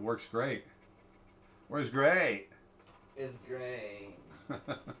 It works great. Works great. It's great.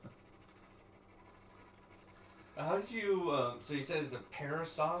 How did you, so you said it's a pair of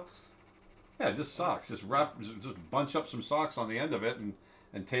socks? Yeah, just socks. Just bunch up some socks on the end of it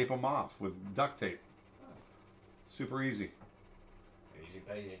and tape them off with duct tape. Oh. Super easy. Easy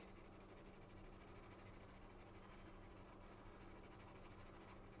peasy.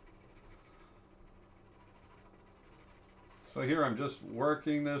 So here I'm just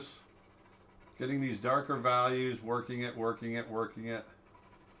working this, getting these darker values, working it.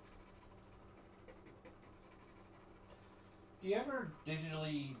 Do you ever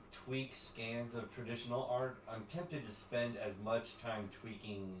digitally tweak scans of traditional art? I'm tempted to spend as much time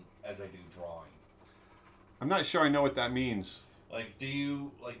tweaking as I do drawing. I'm not sure I know what that means. Like, do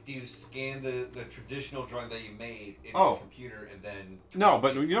you scan the traditional drawing that you made in Oh. the computer and then? No,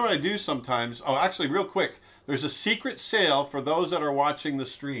 but you know what I do sometimes? Oh, actually, real quick, there's a secret sale for those that are watching the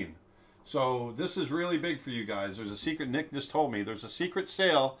stream. So this is really big for you guys. There's a secret. Nick just told me there's a secret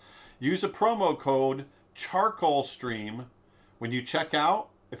sale. Use a promo code Charcoal Stream when you check out.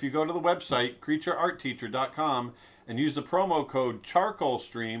 If you go to the website creatureartteacher.com and use the promo code Charcoal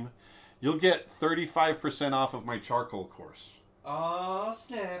Stream, you'll get 35% off of my charcoal course. Oh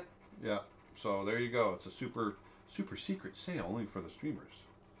snap! Yeah. So there you go. It's a super secret sale only for the streamers.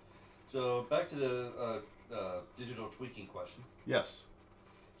 So back to the digital tweaking question. Yes.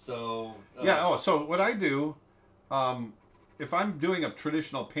 So Yeah. Oh, so what I do, if I'm doing a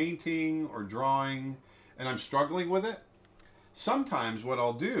traditional painting or drawing and I'm struggling with it, sometimes what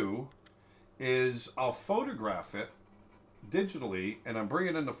I'll do is I'll photograph it digitally and I bring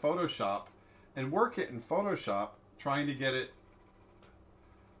it into Photoshop and work it in Photoshop, trying to get it,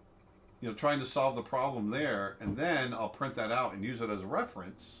 trying to solve the problem there, and then I'll print that out and use it as a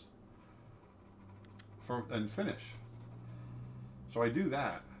reference and finish. So I do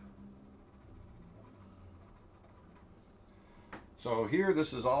that. So here,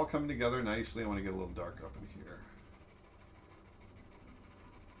 this is all coming together nicely. I want to get a little dark up in here.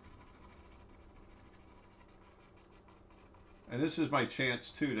 And this is my chance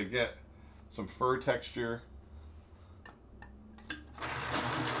too to get some fur texture.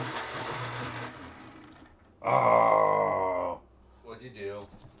 Oh, what'd you do?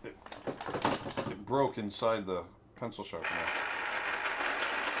 It broke inside the pencil sharpener.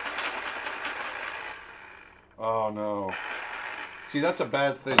 Oh no. See, that's a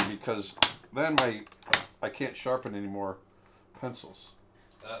bad thing because then I can't sharpen any more pencils.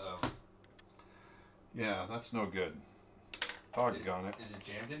 Uh-oh. Yeah, that's no good. Doggone it. Is it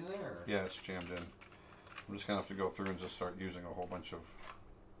jammed in there? Or? Yeah, it's jammed in. I'm just gonna have to go through and just start using a whole bunch of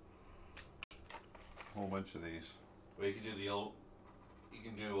these. Well, you can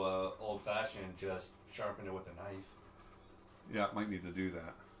do old fashioned, just sharpen it with a knife. Yeah, I might need to do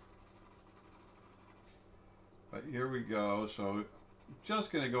that. But here we go. So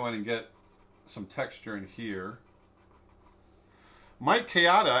just gonna go in and get some texture in here. Mike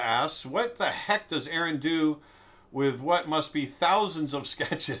Kayada asks, what the heck does Aaron do with what must be thousands of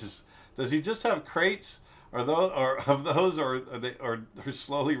sketches? Does he just have crates, or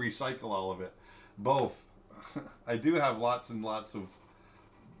slowly recycle all of it? Both. I do have lots and lots of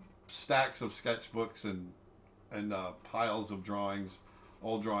stacks of sketchbooks and piles of drawings,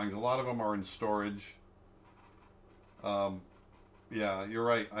 old drawings. A lot of them are in storage. Yeah, you're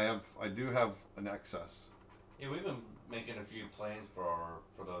right. I do have an excess. Yeah, we've been making a few plans for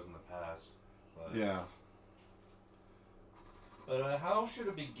those in the past. But, Yeah. But how should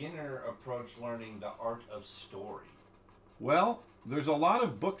a beginner approach learning the art of story? Well, there's a lot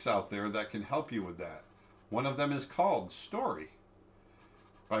of books out there that can help you with that. One of them is called Story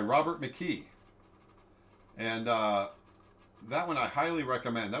by Robert McKee. And that one I highly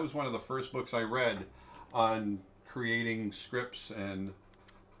recommend. That was one of the first books I read on creating scripts and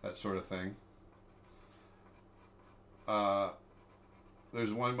that sort of thing.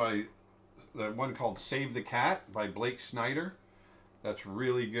 There's one called Save the Cat by Blake Snyder. That's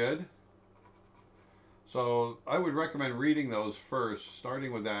really good. So I would recommend reading those first,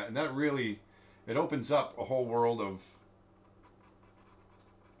 starting with that, and that really, it opens up a whole world of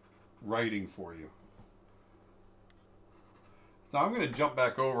writing for you. Now I'm going to jump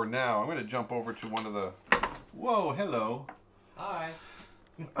back over now. I'm going to jump over to one of the, whoa, hello. Hi.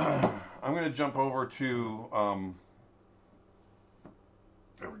 I'm going to jump over to,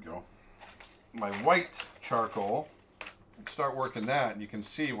 there we go, my white charcoal, and start working that, and you can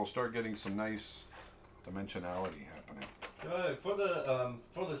see we'll start getting some nice dimensionality happening. For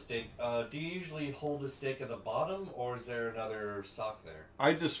the stick, do you usually hold the stick at the bottom, or is there another sock there?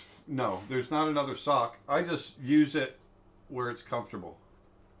 No, there's not another sock. I just use it where it's comfortable.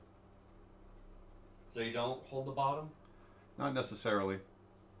 So you don't hold the bottom? Not necessarily.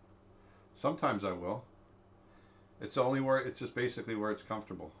 Sometimes I will. It's just basically where it's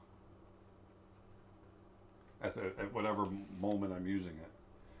comfortable. At whatever moment I'm using it.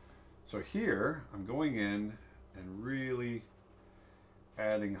 So here, I'm going in and really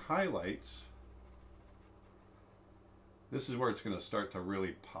adding highlights. This is where it's going to start to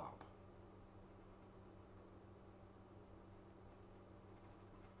really pop.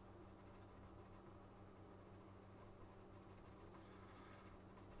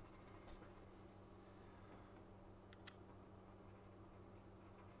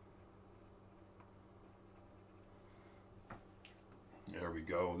 There we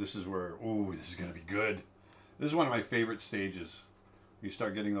go. This is where, ooh, this is going to be good. This is one of my favorite stages. You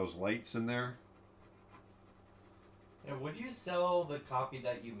start getting those lights in there. Yeah, would you sell the copy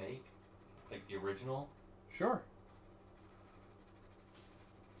that you make, like the original? Sure.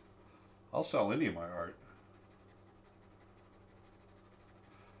 I'll sell any of my art.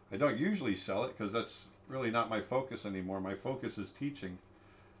 I don't usually sell it because that's really not my focus anymore. My focus is teaching.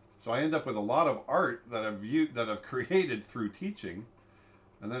 So I end up with a lot of art that I've created through teaching,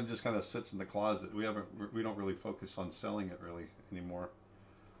 and then it just kind of sits in the closet. We don't really focus on selling it really anymore.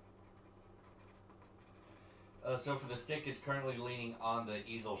 So for the stick, it's currently leaning on the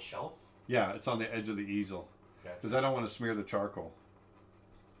easel shelf. Yeah, it's on the edge of the easel because I don't want to smear the charcoal.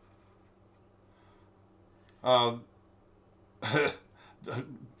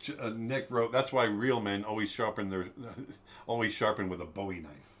 Nick wrote, "That's why real men always sharpen with a Bowie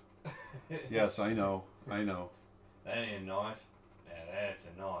knife." Yes, I know. That ain't a knife. Yeah, that's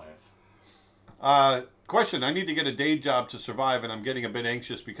a knife. Question: I need to get a day job to survive, and I'm getting a bit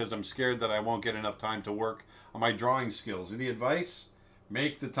anxious because I'm scared that I won't get enough time to work on my drawing skills. Any advice?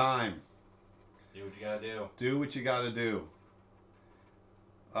 Make the time. Do what you gotta do. Do what you gotta do.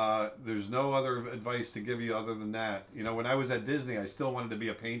 There's no other advice to give you other than that. You know, when I was at Disney, I still wanted to be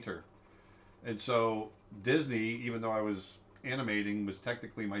a painter. And so Disney, even though I was animating, was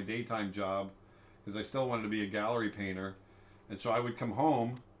technically my daytime job because I still wanted to be a gallery painter. And so I would come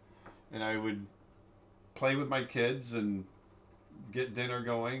home and I would play with my kids and get dinner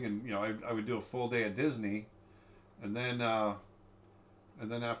going. And, you know, I would do a full day at Disney. And then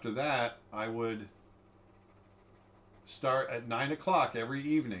after that, I would start at 9 o'clock every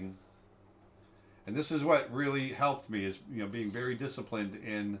evening, and this is what really helped me is, you know, being very disciplined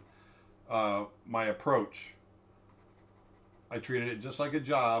in my approach. I treated it just like a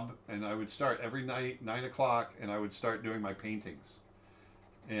job, and I would start every night 9 o'clock, and I would start doing my paintings.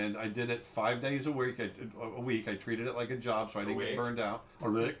 And I did it 5 days a week. I treated it like a job, so I didn't get burned out. A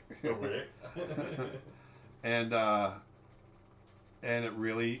week. And it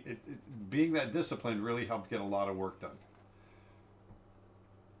really, being that disciplined really helped get a lot of work done.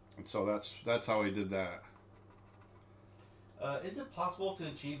 And so that's how I did that. Is it possible to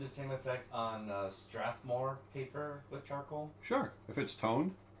achieve the same effect on Strathmore paper with charcoal? Sure, if it's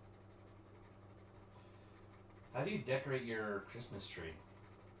toned. How do you decorate your Christmas tree?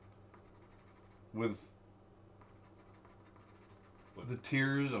 With the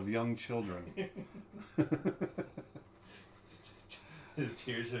tears of young children. The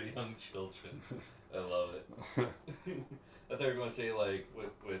tears of young children. I love it. I thought you were going to say like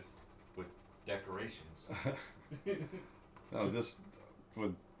with decorations. No, just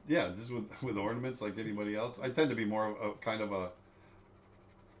with ornaments like anybody else. I tend to be more of a kind of a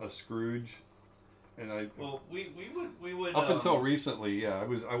Scrooge, and we would up until recently. Yeah,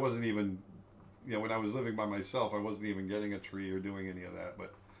 I wasn't even, you know, when I was living by myself, I wasn't even getting a tree or doing any of that.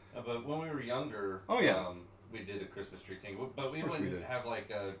 But when we were younger, oh yeah. We did a Christmas tree thing, but we wouldn't have like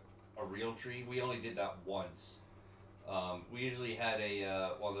a real tree. We only did that once. We usually had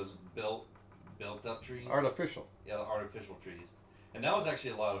one of those built up trees. Artificial. Yeah, the artificial trees, and that was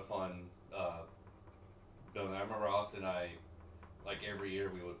actually a lot of fun. Building. I remember Austin and I, like every year,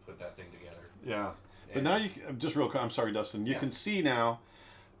 we would put that thing together. Yeah, but now just real. I'm sorry, Dustin. You can see now,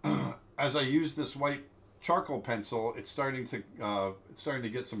 as I use this white charcoal pencil, it's starting to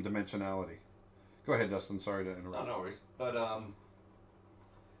get some dimensionality. Go ahead, Dustin. Sorry to interrupt. No worries. But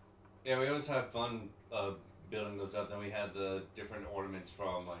yeah, we always had fun building those up. Then we had the different ornaments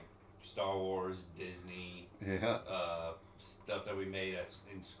from like Star Wars, Disney, stuff that we made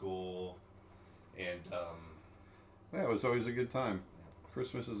in school, and yeah, it was always a good time.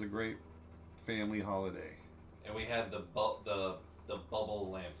 Christmas is a great family holiday. And we had the bubble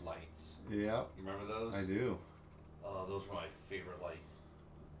lamp lights. Yeah. You remember those? I do. Oh, those were my favorite lights.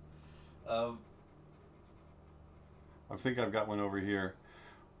 I think I've got one over here.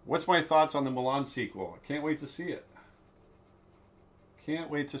 What's my thoughts on the Mulan sequel? I can't wait to see it. Can't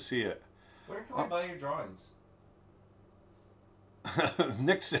wait to see it. Where can we buy your drawings?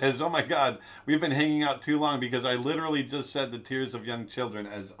 Nick says, "Oh my God, we've been hanging out too long because I literally just said the tears of young children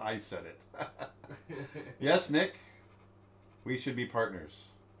as I said it." Yes, Nick. We should be partners.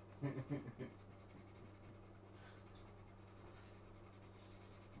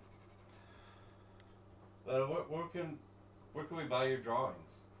 Where can we buy your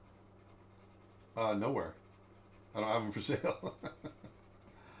drawings? Nowhere. I don't have them for sale.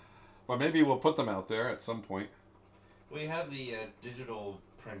 But maybe we'll put them out there at some point. We have the digital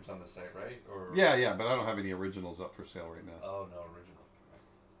prints on the site, right? Or yeah, but I don't have any originals up for sale right now. Oh, no original.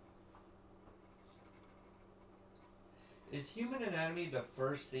 Is human anatomy the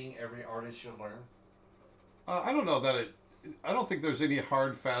first thing every artist should learn? I don't know that it. I don't think there's any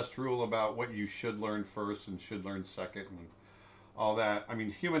hard, fast rule about what you should learn first and should learn second and all that. I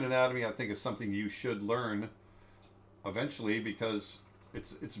mean, human anatomy, I think, is something you should learn eventually because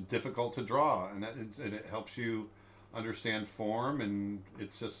it's difficult to draw and it helps you understand form and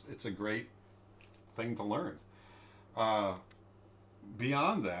it's a great thing to learn. Uh,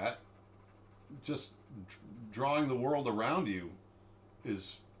 Beyond that, just drawing the world around you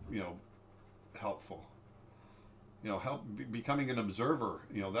is you know helpful. Becoming an observer.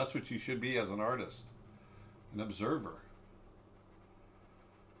 That's what you should be as an artist, an observer.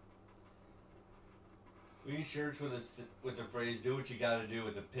 We shirts with the phrase "Do what you got to do"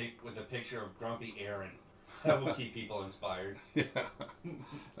 with a picture of Grumpy Aaron. That will keep people inspired. Yeah,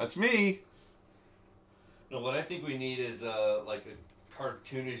 that's me. No, what I think we need is like a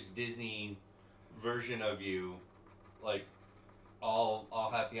cartoonish Disney version of you, like all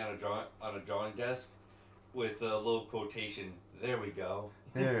happy on a drawing desk, with a little quotation. There we go.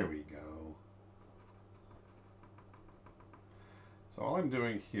 There we go. So all I'm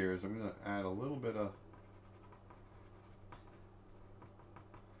doing here is I'm going to add a little bit of.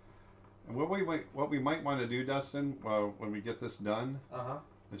 And what we might want to do, Dustin, when we get this done,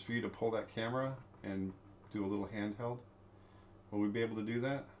 is for you to pull that camera and do a little handheld. Will we be able to do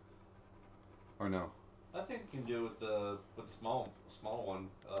that, or no? I think we can do it with the small one,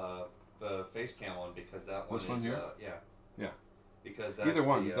 the face cam one, because that one This one is here? yeah. Yeah. Because that's Either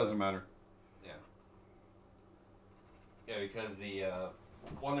one, it doesn't matter. Yeah. Yeah, because the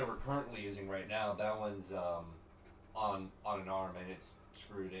one that we're currently using right now, that one's on an arm and it's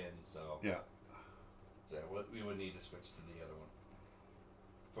screwed in, so Yeah. So we would need to switch to the other one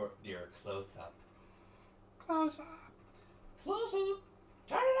for your close up. Close up. Close up.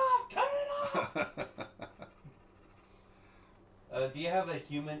 Turn it off. Turn it off. Do you have a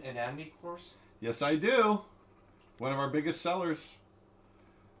human anatomy course? Yes, I do. One of our biggest sellers.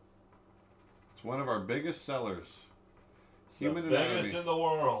 It's one of our biggest sellers. Human the anatomy. biggest in the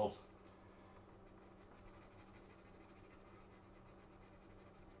world.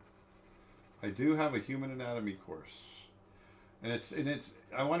 I do have a human anatomy course. And it's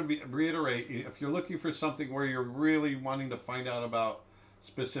I want to reiterate, if you're looking for something where you're really wanting to find out about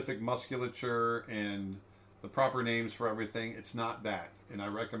specific musculature and the proper names for everything, it's not that. And I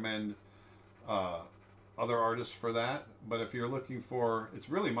recommend other artists for that. But if you're looking for, it's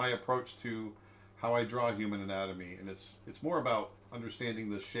really my approach to how I draw human anatomy, and it's more about understanding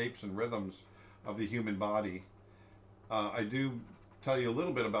the shapes and rhythms of the human body. I do tell you a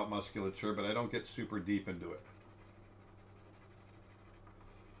little bit about musculature, but I don't get super deep into it.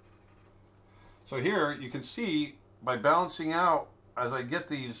 So here you can see by balancing out as I get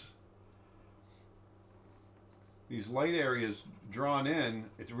these light areas drawn in,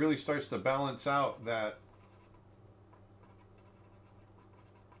 it really starts to balance out the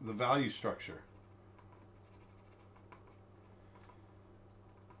value structure.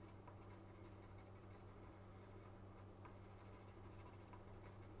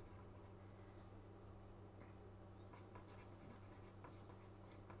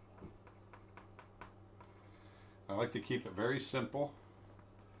 I like to keep it very simple.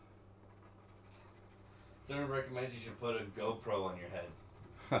 Someone recommends you should put a GoPro on your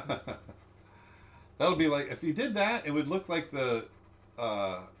head. That'll be like, if you did that, it would look like the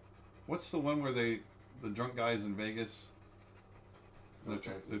what's the one where the drunk guys in Vegas,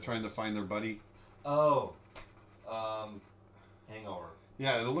 they're trying to find their buddy. Oh, Hangover.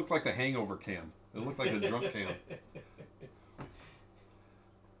 Yeah, it'll look like the Hangover cam. It'll look like the drunk cam.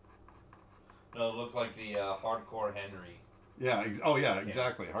 No, it looked like the Hardcore Henry. Yeah. Oh, yeah.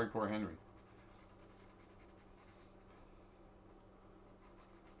 Exactly. Hardcore Henry.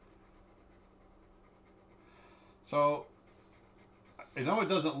 So, I know it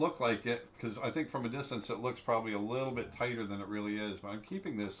doesn't look like it because I think from a distance it looks probably a little bit tighter than it really is, but I'm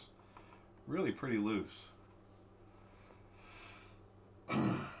keeping this really pretty loose.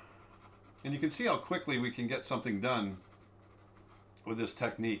 And you can see how quickly we can get something done with this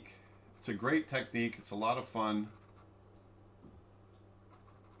technique. It's a great technique. It's a lot of fun.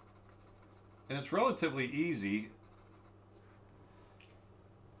 And it's relatively easy.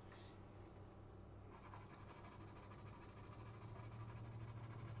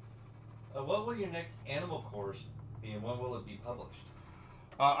 What will your next animal course be, and when will it be published?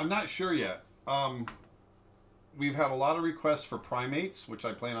 I'm not sure yet. We've had a lot of requests for primates, which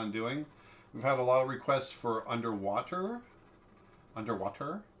I plan on doing. We've had a lot of requests for underwater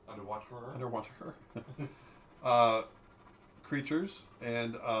creatures,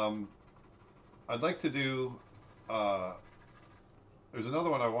 and I'd like to do. There's another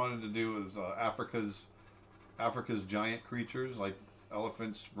one I wanted to do is Africa's Africa's giant creatures like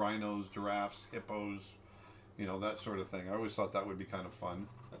elephants, rhinos, giraffes, hippos, you know, that sort of thing. I always thought that would be kind of fun.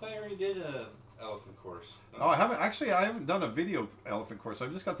 I thought you already did a elephant course. Oh, I haven't actually. I haven't done a video elephant course.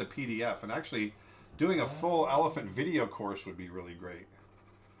 I've just got the PDF, and actually, doing a full elephant video course would be really great.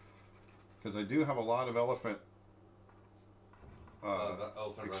 Because I do have a lot of elephant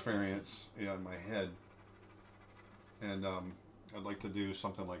elephant experience, yeah, in my head, and I'd like to do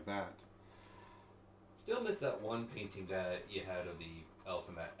something like that. Still miss that one painting that you had of the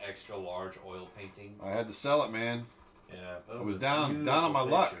elephant, that extra large oil painting. I had to sell it, man. Yeah, I was down on my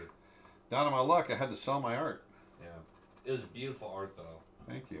luck. Down on my luck, I had to sell my art. Yeah, it was beautiful art though.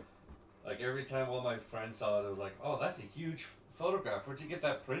 Thank you. Like every time one of my friends saw it, it was like, "Oh, that's a huge photograph. Where'd you get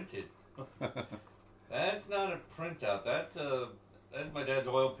that printed?" That's not a printout. That's my dad's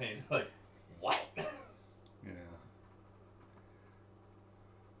oil paint. Like, what? Yeah.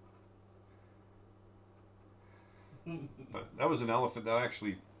 But that was an elephant that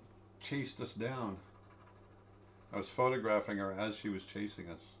actually chased us down. I was photographing her as she was chasing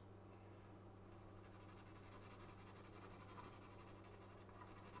us.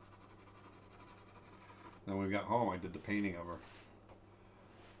 Then when we got home, I did the painting of her.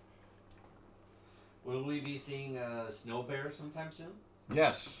 Will we be seeing Snow Bear sometime soon?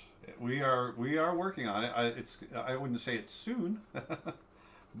 Yes, we are working on it. I wouldn't say it's soon,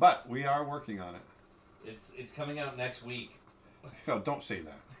 but we are working on it. It's coming out next week. Oh, don't say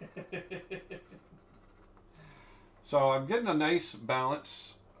that. So I'm getting a nice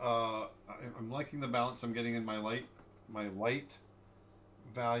balance. I'm liking the balance I'm getting in my light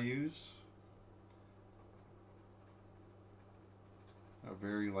values. I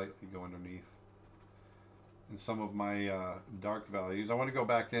very lightly go underneath. And some of my dark values. I want to go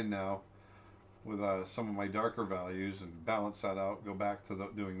back in now with some of my darker values and balance that out. Go back to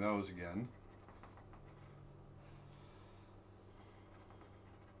doing those again.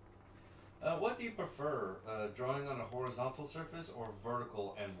 What do you prefer, drawing on a horizontal surface or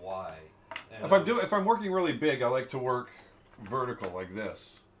vertical, and why? And If I'm working really big, I like to work vertical like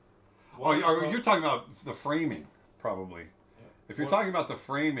this. You're talking about the framing, probably. Yeah. If you're talking about the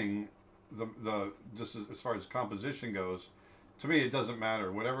framing, the just as far as composition goes, to me it doesn't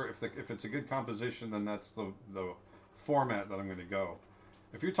matter. Whatever, if it's a good composition, then that's the format that I'm going to go.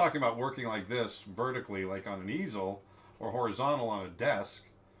 If you're talking about working like this vertically, like on an easel, or horizontal on a desk,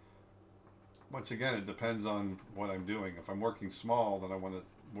 once again, it depends on what I'm doing. If I'm working small, then I want to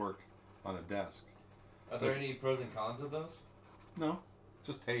work on a desk. Are there any pros and cons of those? No,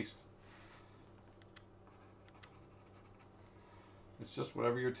 just taste. It's just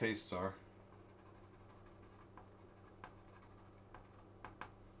whatever your tastes are.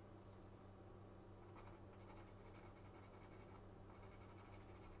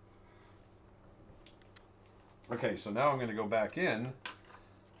 Okay, so now I'm going to go back in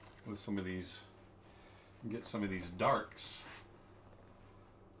with some of these and get some of these darks.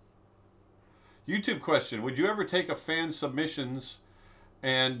 YouTube question: would you ever take a fan submissions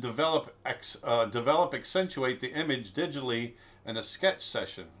and develop accentuate the image digitally in a sketch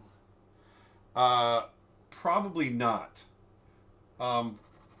session? Probably not. I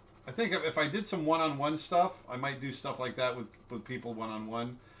think if I did some one-on-one stuff, I might do stuff like that with people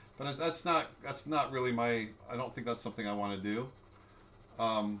one-on-one. But that's not really my. I don't think that's something I want to do.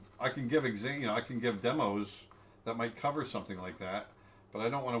 I can give I can give demos that might cover something like that, but I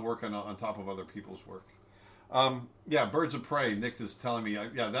don't want to work on top of other people's work. Yeah, Birds of Prey. Nick is telling me.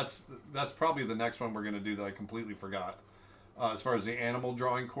 Yeah, that's probably the next one we're going to do that I completely forgot. As far as the animal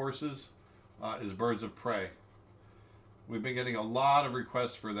drawing courses, is Birds of Prey. We've been getting a lot of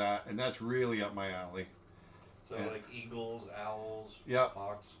requests for that, and that's really up my alley. So like eagles, owls, yep,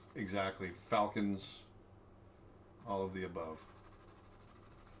 hawks. Exactly. Falcons, all of the above.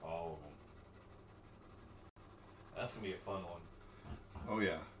 Oh, that's gonna be a fun one. Oh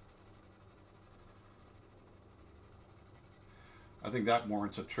yeah. I think that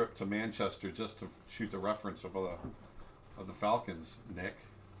warrants a trip to Manchester just to shoot the reference of the Falcons, Nick.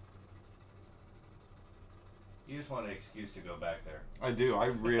 You just want an excuse to go back there. I do. I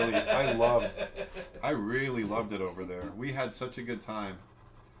really loved it over there. We had such a good time.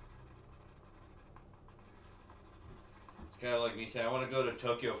 It's kind of like me saying I want to go to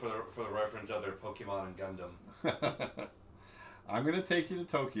Tokyo for the reference of their Pokemon and Gundam. I'm gonna take you to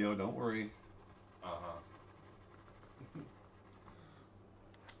Tokyo. Don't worry.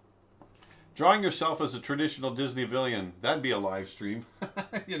 Drawing yourself as a traditional Disney villain. That'd be a live stream.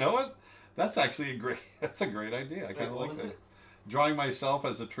 You know what? That's actually that's a great idea. I kind of like that. It? Drawing myself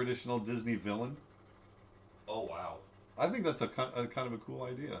as a traditional Disney villain. Oh wow! I think that's a kind of a cool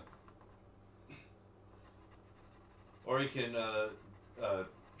idea. Or you can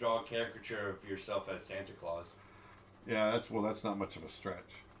draw a caricature of yourself as Santa Claus. Yeah, that's not much of a stretch.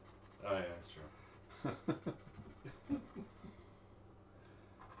 Oh yeah, that's true.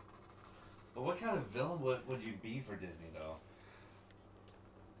 But what kind of villain would you be for Disney, though?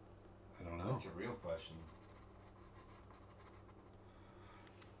 I don't know. That's a real question.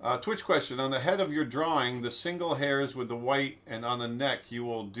 Twitch question. On the head of your drawing, the single hairs with the white, and on the neck you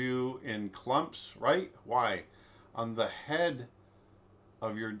will do in clumps, right? Why? On the head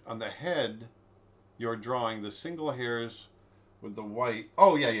you're drawing the single hairs with the white.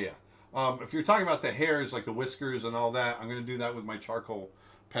 Oh yeah. If you're talking about the hairs, like the whiskers and all that, I'm going to do that with my charcoal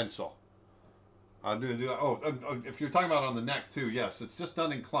pencil. I'm going to do that. If you're talking about on the neck too, yes, it's just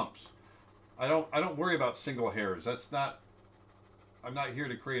done in clumps. I don't worry about single hairs. That's not. I'm not here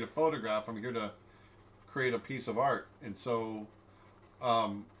to create a photograph. I'm here to create a piece of art, and so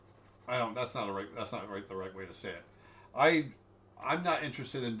I don't. That's not the right way to say it. I'm not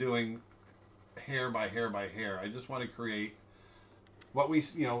interested in doing hair by hair by hair. I just want to create what we,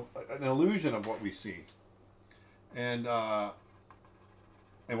 an illusion of what we see, and what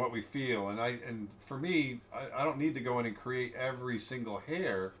we feel. And for me, I don't need to go in and create every single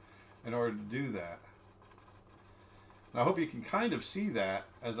hair in order to do that. And I hope you can kind of see that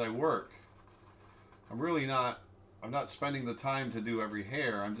as I work. I'm not spending the time to do every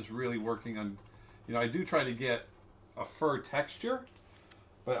hair. I'm just really working on, I do try to get a fur texture,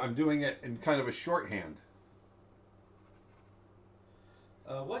 but I'm doing it in kind of a shorthand.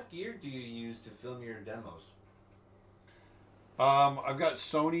 What gear do you use to film your demos? I've got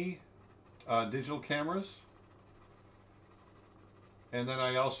Sony digital cameras, and then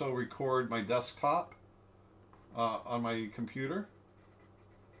I also record my desktop on my computer.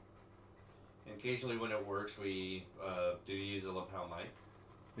 And occasionally, when it works, we do use a lapel mic.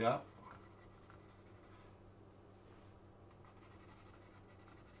 Yeah.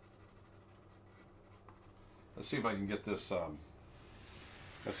 Let's see if I can get this.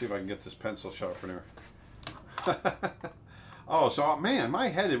 Let's see if I can get this pencil sharpener. Oh, so man, my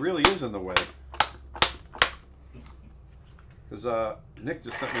head, it really is in the way. Because Nick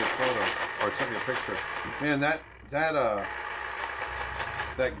just sent me a photo, or sent me a picture. Man, that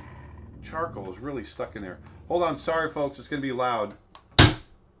charcoal is really stuck in there. Hold on, sorry folks, it's gonna be loud. It's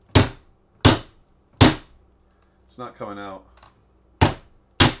not coming out.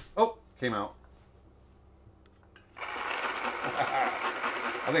 Oh, came out.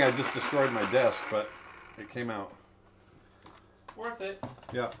 I think I just destroyed my desk, but it came out. Worth it.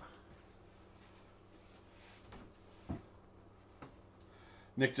 Yeah.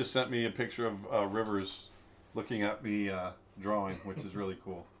 Nick just sent me a picture of Rivers looking at me drawing, which is really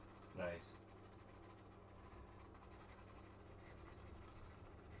cool. Nice.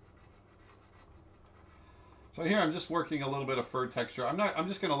 So here I'm just working a little bit of fur texture. I'm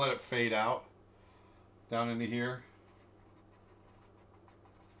just going to let it fade out down into here.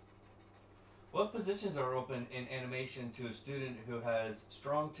 What positions are open in animation to a student who has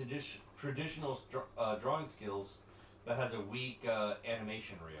strong traditional drawing skills but has a weak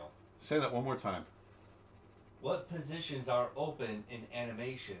animation reel? Say that one more time. What positions are open in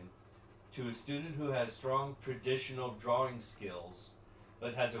animation to a student who has strong traditional drawing skills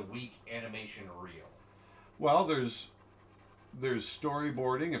but has a weak animation reel? Well, there's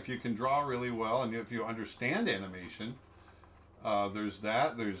storyboarding if you can draw really well and if you understand animation. There's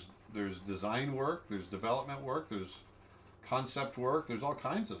that. There's design work. There's development work. There's concept work. There's all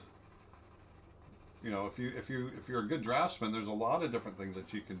kinds of. If you're a good draftsman, there's a lot of different things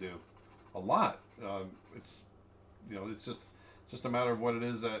that you can do. A lot. It's just a matter of what it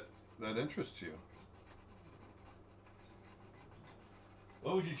is that interests you.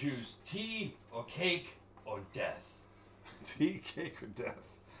 What would you choose, tea or cake or death? Tea, cake, or death?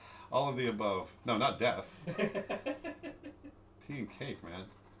 All of the above. No, not death. Tea and cake, man.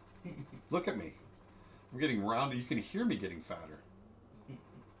 Look at me. I'm getting rounder. You can hear me getting fatter.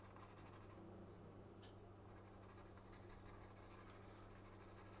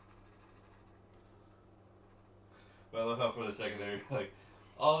 Well, I love how for the second there, you're like,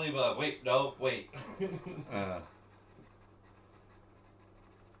 all of the above. Wait, no, wait.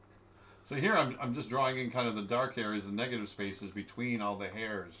 So here I'm just drawing in kind of the dark areas, the negative spaces between all the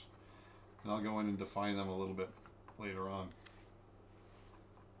hairs. And I'll go in and define them a little bit later on.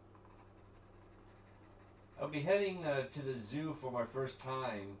 I'll be heading to the zoo for my first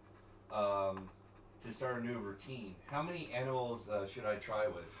time to start a new routine. How many animals should I try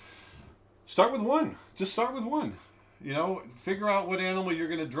with? Start with one. Just start with one. Figure out what animal you're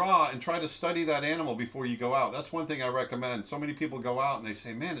going to draw and try to study that animal before you go out. That's one thing I recommend. So many people go out and they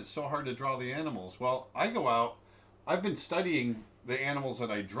say, man, it's so hard to draw the animals. Well, I go out I've been studying the animals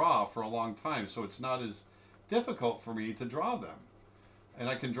that I draw for a long time, so it's not as difficult for me to draw them. And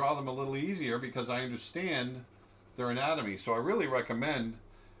I can draw them a little easier because I understand their anatomy. So I really recommend,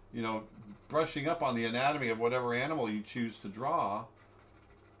 you know, brushing up on the anatomy of whatever animal you choose to draw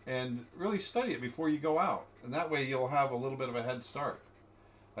and really study it before you go out. And that way you'll have a little bit of a head start.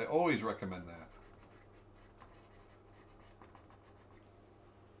 I always recommend that.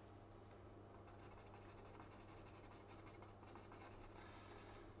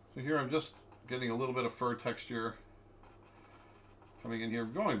 So here I'm just getting a little bit of fur texture coming in here.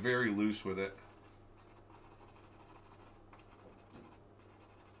 I'm going very loose with it.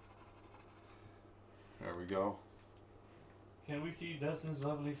 There we go. Can we see Dustin's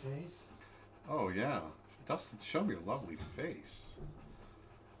lovely face? Oh yeah. Dustin, show me your lovely face.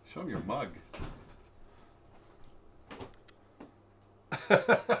 Show me your mug.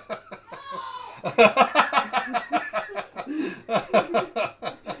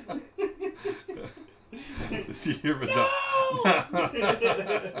 Did you hear me? No!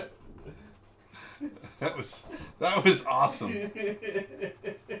 that was awesome.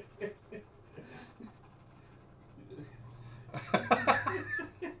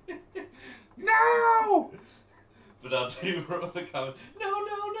 No! But I'll do the comment. No.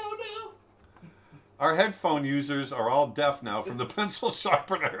 Our headphone users are all deaf now from the pencil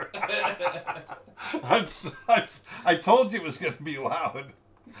sharpener. I told you it was going to be loud.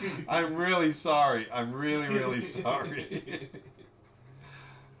 I'm really sorry. I'm really, really sorry.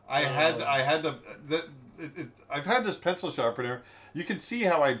 I've had this pencil sharpener. You can see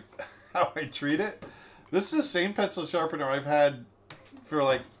how I treat it. This is the same pencil sharpener I've had for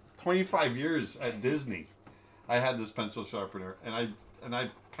like 25 years at Disney. I had this pencil sharpener, and I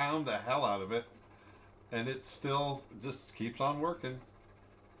pound the hell out of it, and it still just keeps on working.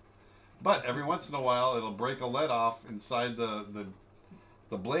 But every once in a while, it'll break a lead off inside the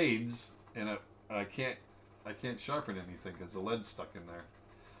blades, and I can't sharpen anything because the lead's stuck in there.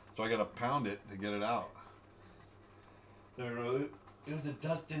 So I got to pound it to get it out. It was a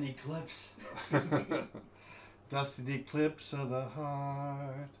Dustin eclipse. Dustin eclipse of the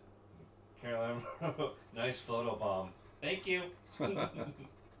heart. Caroline, nice photo bomb. Thank you.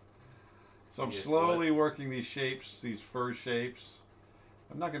 So I'm slowly working these shapes, these fur shapes.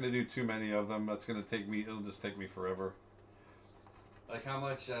 I'm not going to do too many of them. That's going to take me. It'll just take me forever. Like how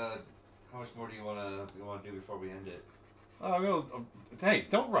much more do you want to do before we end it? Hey,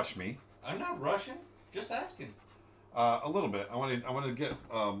 don't rush me. I'm not rushing. Just asking. A little bit. I want to get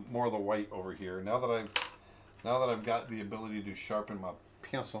more of the white over here. Now that I've got the ability to sharpen my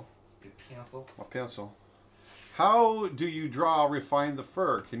pencil. Your pencil. My pencil. How do you refine the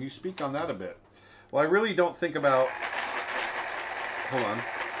fur? Can you speak on that a bit? Well, I really don't think about. Hold on.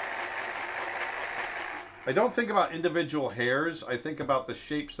 I don't think about individual hairs. I think about the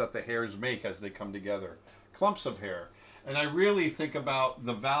shapes that the hairs make as they come together. Clumps of hair. And I really think about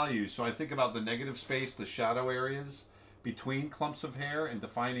the value. So I think about the negative space, the shadow areas between clumps of hair, and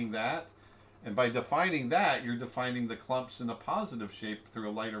defining that. And by defining that, you're defining the clumps in a positive shape through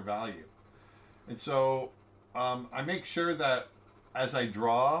a lighter value. And so I make sure that as I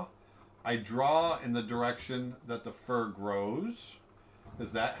draw in the direction that the fur grows,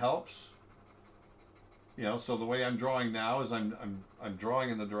 because that helps. You know, so the way I'm drawing now is I'm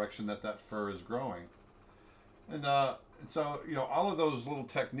drawing in the direction that fur is growing. And so, you know, all of those little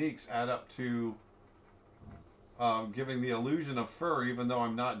techniques add up to giving the illusion of fur, even though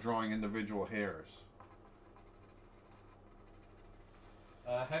I'm not drawing individual hairs.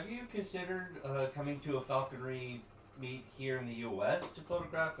 Have you considered coming to a falconry meet here in the U.S. to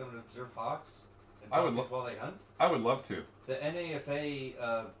photograph and observe hawks? While they hunt? I would love to. The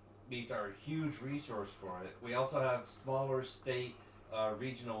NAFA meets are a huge resource for it. We also have smaller state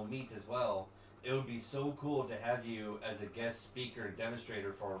regional meets as well. It would be so cool to have you as a guest speaker and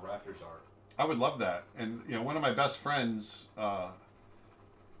demonstrator for our Raptors art. I would love that. And, you know, one of my best friends,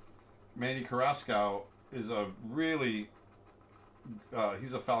 Manny Carrasco, is a really,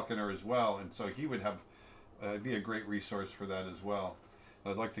 he's a falconer as well. And so he would have, be a great resource for that as well.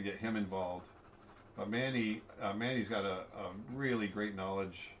 I'd like to get him involved. But Manny's got a really great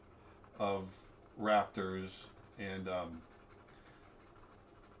knowledge of raptors. And,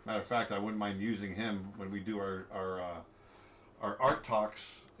 matter of fact, I wouldn't mind using him when we do our art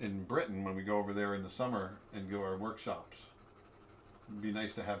talks in Britain, when we go over there in the summer and go our workshops. It'd be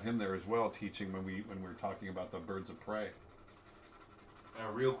nice to have him there as well, teaching when we're talking about the birds of prey.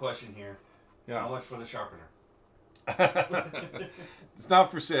 A real question here. Yeah. How much for the sharpener? It's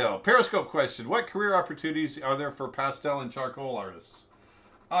not for sale. Periscope question: what career opportunities are there for pastel and charcoal artists?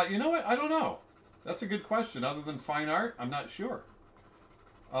 You know what? I don't know. That's a good question. Other than fine art, I'm not sure.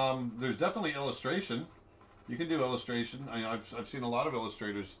 There's definitely illustration. You can do illustration. I've seen a lot of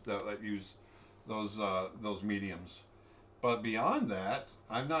illustrators that use those mediums. But beyond that,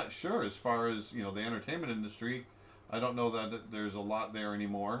 I'm not sure. As far as the entertainment industry, I don't know that there's a lot there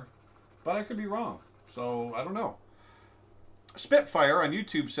anymore. But I could be wrong. So I don't know. Spitfire on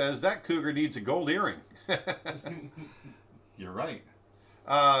YouTube says that cougar needs a gold earring. You're right.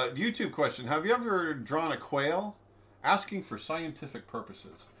 YouTube question: have you ever drawn a quail? Asking for scientific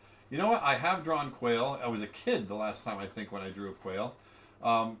purposes. You know what? I have drawn quail. I was a kid the last time I think when I drew a quail.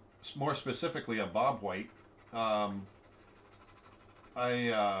 More specifically, a bobwhite.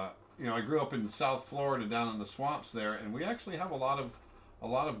 I grew up in South Florida, down in the swamps there, and we actually have a lot of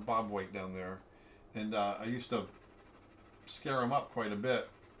bobwhite down there, and I used to scare them up quite a bit,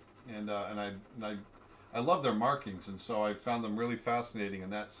 and I love their markings, and so I found them really fascinating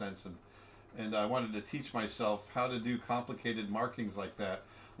in that sense, and I wanted to teach myself how to do complicated markings like that.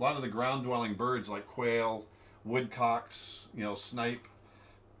 A lot of the ground-dwelling birds like quail, woodcocks, snipe,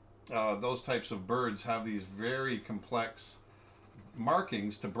 those types of birds have these very complex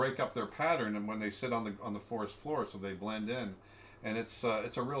markings to break up their pattern, and when they sit on the forest floor, so they blend in, and it's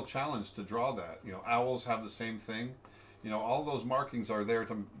a real challenge to draw that. Owls have the same thing. All those markings are there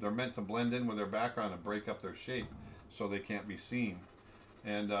they're meant to blend in with their background and break up their shape, so they can't be seen.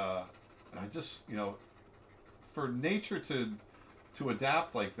 And I just for nature to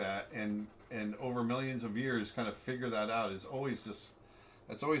adapt like that and over millions of years kind of figure that out is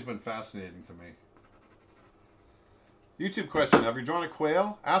that's always been fascinating to me. YouTube question: have you drawn a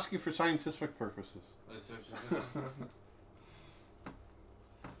quail? Asking for scientific purposes.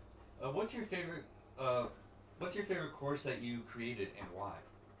 What's your favorite? What's your favorite course that you created and why?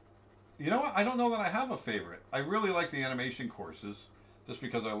 You know what? I don't know that I have a favorite. I really like the animation courses, just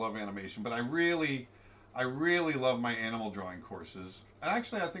because I love animation. But I really love my animal drawing courses. And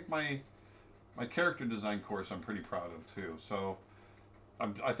actually, I think my character design course I'm pretty proud of too. So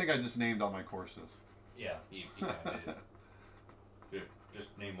I think I just named all my courses. Yeah, you kind of did. Good.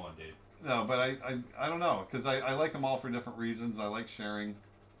 Just name one, dude. No, but I don't know, because I like them all for different reasons. I like sharing.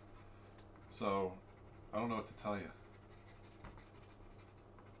 So I don't know what to tell you.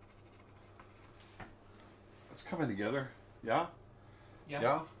 It's coming together. Yeah? Yeah.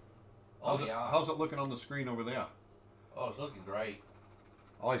 Yeah? Oh, yeah. How's it looking on the screen over there? Oh, it's looking great.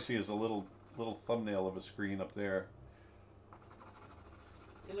 All I see is a little thumbnail of a screen up there.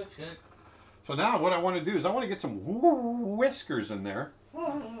 It looks good. So now what I want to do is I want to get some whiskers in there.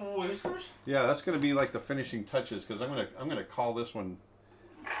 Whiskers? Yeah, that's going to be like the finishing touches, because I'm gonna call this one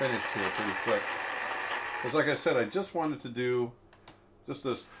finished here pretty quick. Because like I said, I just wanted to do just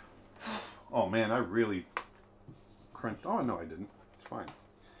this. Oh man, I really crunched. Oh no, I didn't. It's fine.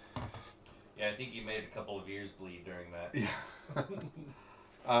 Yeah, I think you made a couple of ears bleed during that. Yeah.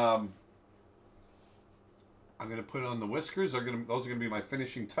 I'm gonna put on the whiskers. Those are gonna be my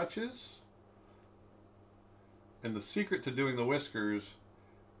finishing touches. And the secret to doing the whiskers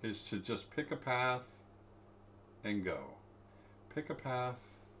is to just pick a path and go. Pick a path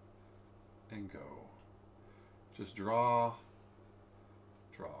and go. Just draw.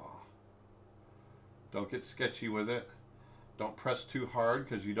 Don't get sketchy with it. Don't press too hard,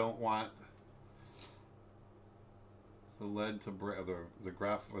 because you don't want the lead to break, the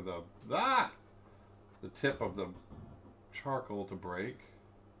graph, or the tip of the charcoal to break.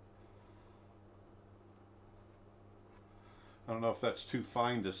 I don't know if that's too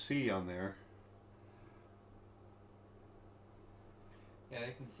fine to see on there. Yeah,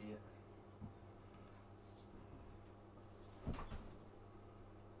 I can see it.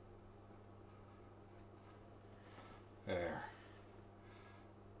 There.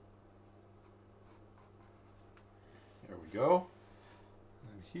 There we go.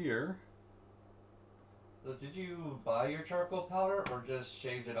 And here. So did you buy your charcoal powder or just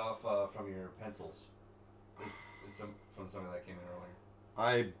shaved it off from your pencils? From somebody that came in earlier.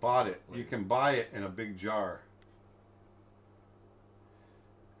 I bought it. You can buy it in a big jar.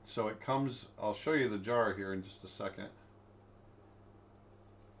 So it comes, I'll show you the jar here in just a second.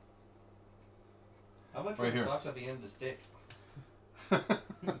 How much Right were the here. socks at the end of the stick? There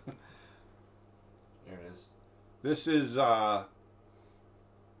it is. This is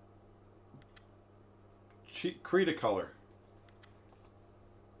Cretacolor.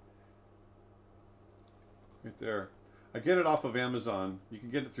 Right there. I get it off of Amazon. You can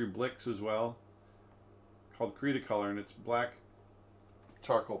get it through Blix as well. Called Cretacolor, and it's black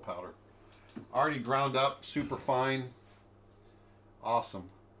charcoal powder. Already ground up, super fine. Awesome.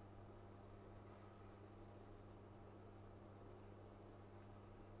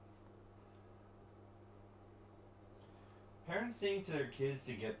 Parents sing to their kids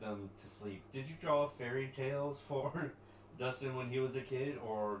to get them to sleep. Did you draw fairy tales for Dustin when he was a kid,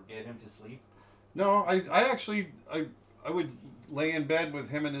 or get him to sleep? No, I actually I would lay in bed with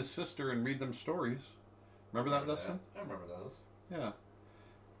him and his sister and read them stories. Remember that, Dustin? I remember those. Yeah.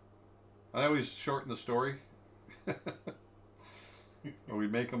 I always shorten the story. Or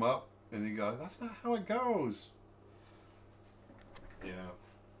we'd make them up, and he'd go, "That's not how it goes." Yeah.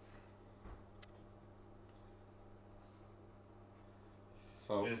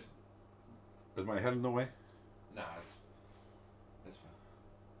 So, It's, is my head in the way? nah, it's fine.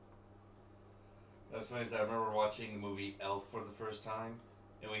 That's funny. I remember watching the movie Elf for the first time,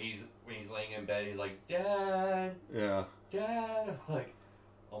 and when he's laying in bed, he's like, "Dad, Yeah. Dad." I'm like,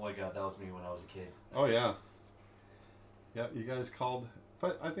 oh my god, that was me when I was a kid. Oh yeah. Yeah, you guys called.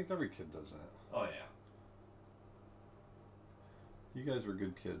 But I think every kid does that. Oh yeah. You guys were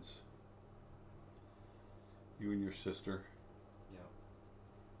good kids. You and your sister. Yeah.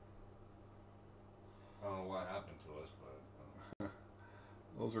 I don't know what happened to us, but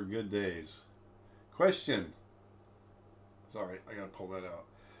Those are good days. Question. Sorry, I gotta pull that out.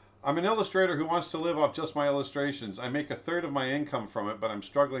 I'm an illustrator who wants to live off just my illustrations. I make a third of my income from it, but I'm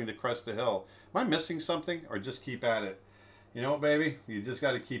struggling to crest the hill. Am I missing something, or just keep at it? You know what, baby? You just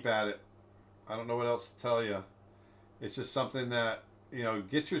got to keep at it. I don't know what else to tell you. It's just something that,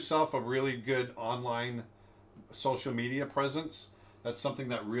 get yourself a really good online social media presence. That's something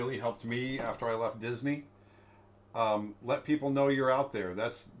that really helped me after I left Disney. Let people know you're out there.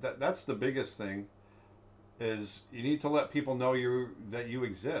 That's the biggest thing. Is you need to let people know that you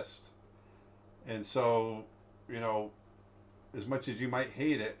exist. And so, as much as you might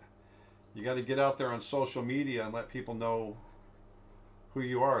hate it, you got to get out there on social media and let people know who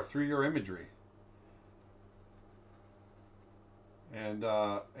you are through your imagery. And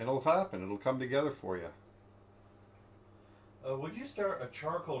it'll happen. It'll come together for you. would you start a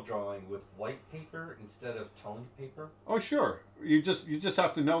charcoal drawing with white paper instead of toned paper? Oh, sure. You just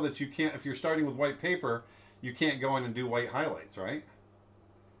have to know that you can't. If you're starting with white paper, you can't go in and do white highlights, right?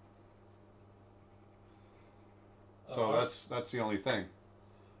 So that's the only thing.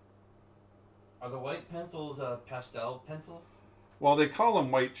 Are the white pencils pastel pencils? Well, they call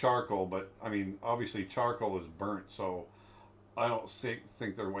them white charcoal, but I mean, obviously charcoal is burnt, so I don't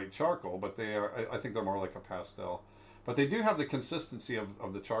think they're white charcoal, but they are. I think they're more like a pastel, but they do have the consistency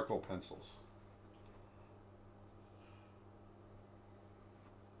of the charcoal pencils.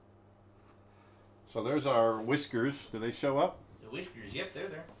 So there's our whiskers. Do they show up? The whiskers, yep, they're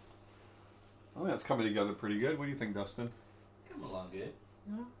there. I think that's coming together pretty good. What do you think, Dustin? Come along good.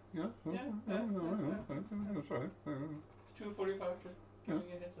 Yeah. That's right. 2:45. Giving you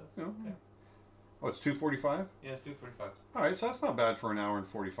a heads up. Yeah. Okay. Oh, it's 2:45. Yeah, it's 2:45. All right, so that's not bad for an hour and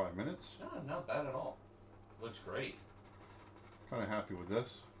 45 minutes. No, not bad at all. Looks great. Kind of happy with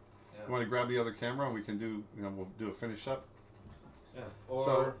this. Yeah. You want to grab the other camera and we can do, we'll do a finish up. Yeah.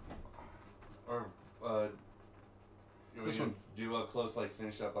 Or This one. Do a close, like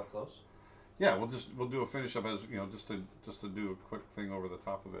finish up close. Yeah, we'll do a finish up as just to do a quick thing over the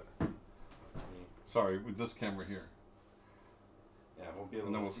top of it. Sorry, with this camera here. Yeah, I won't be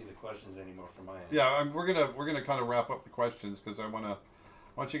able to see the questions anymore from my end. Yeah, we're gonna kind of wrap up the questions because I want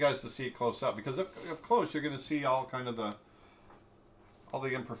you guys to see it close up, because up close you're gonna see all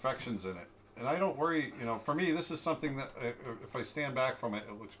the imperfections in it. And I don't worry, for me this is something that if I stand back from it,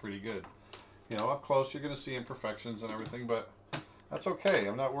 it looks pretty good. Up close you're gonna see imperfections and everything, but that's okay.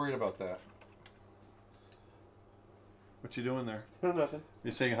 I'm not worried about that. What you doing there? Nothing.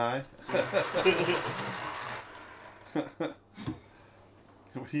 You saying hi? What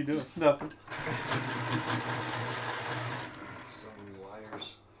are you doing? Nothing. So many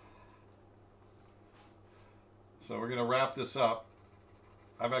wires. So we're gonna wrap this up.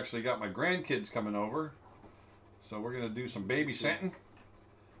 I've actually got my grandkids coming over, so we're gonna do some babysitting.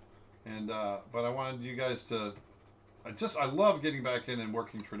 And but I wanted you guys to. I love getting back in and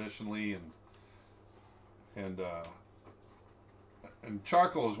working traditionally, and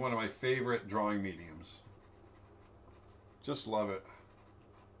charcoal is one of my favorite drawing mediums. Just love it.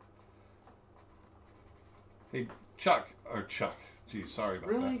 Hey, Chuck. Geez, sorry about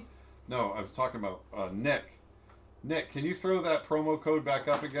that. Really? No, I was talking about Nick. Nick, can you throw that promo code back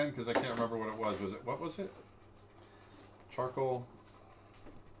up again? Because I can't remember what it was. What was it? Charcoal.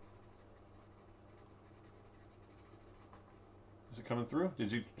 Is it coming through?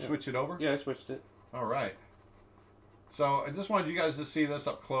 Did you switch it over? Yeah, I switched it. All right. So I just wanted you guys to see this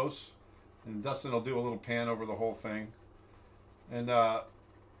up close, and Dustin will do a little pan over the whole thing, and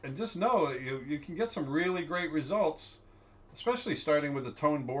just know that you can get some really great results, especially starting with a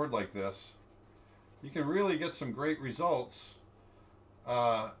toned board like this. you can really get some great results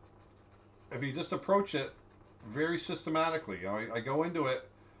if you just approach it very systematically. I go into it,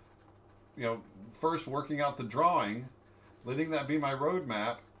 first working out the drawing, letting that be my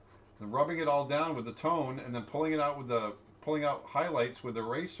roadmap, then rubbing it all down with the tone, and then pulling out highlights with the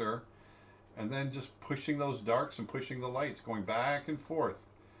eraser, and then just pushing those darks and pushing the lights, going back and forth,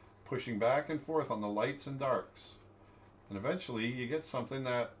 pushing back and forth on the lights and darks. And eventually you get something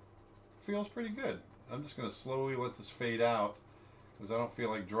that feels pretty good. I'm just going to slowly let this fade out because I don't feel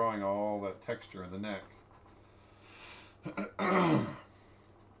like drawing all that texture in the neck. And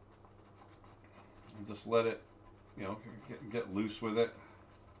just let it, get loose with it.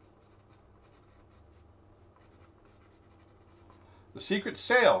 The secret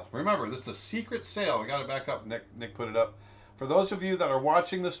sale. Remember, this is a secret sale. We got it back up. Nick put it up. For those of you that are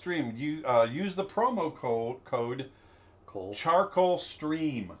watching the stream, you use the promo code Charcoal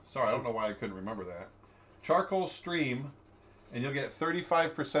Stream. Sorry, I don't know why I couldn't remember that. Charcoal Stream, and you'll get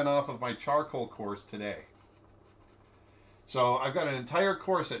 35% off of my charcoal course today. So I've got an entire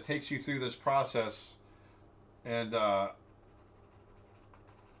course that takes you through this process, and a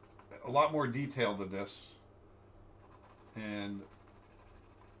lot more detailed than this. And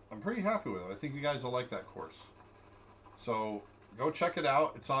I'm pretty happy with it. I think you guys will like that course. So go check it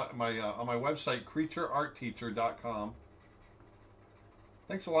out. It's on my website, creatureartteacher.com.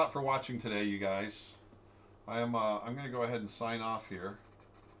 Thanks a lot for watching today, you guys. I'm going to go ahead and sign off here.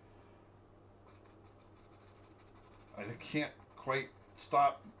 I can't quite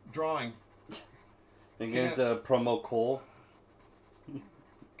stop drawing. Against promo Cole.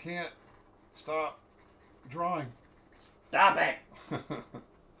 Can't stop drawing. Stop it!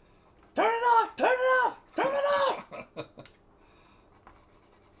 Turn it off! Turn it off! Turn it off!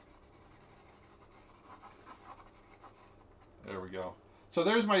 There we go. So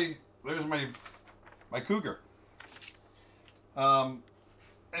there's my cougar.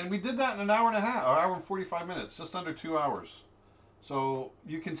 And we did that in an hour and a half, or hour and 45 minutes, just under 2 hours. So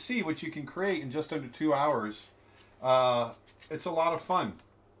you can see what you can create in just under 2 hours. It's a lot of fun.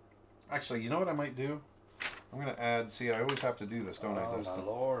 Actually, you know what I might do? I'm going to add, see, I always have to do this, don't I? Oh, my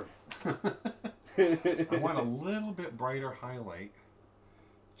Lord. I want a little bit brighter highlight.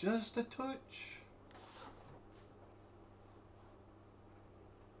 Just a touch.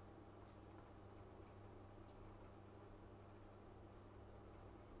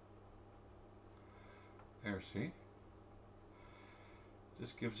 There, see?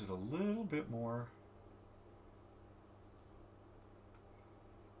 Just gives it a little bit more.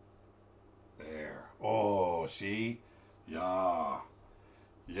 There. Oh, see? Yeah.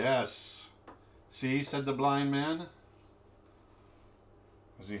 Yes. See, said the blind man.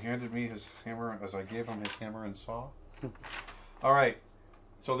 As he handed me his hammer, as I gave him his hammer and saw. All right.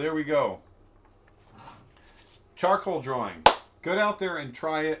 So there we go. Charcoal drawing. Get out there and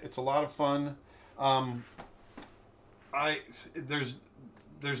try it. It's a lot of fun.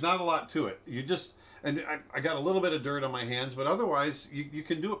 There's not a lot to it. You just, and I got a little bit of dirt on my hands, but otherwise you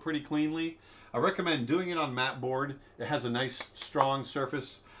can do it pretty cleanly. I recommend doing it on mat board. It has a nice strong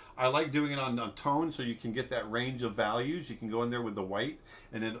surface. I like doing it on tone so you can get that range of values. You can go in there with the white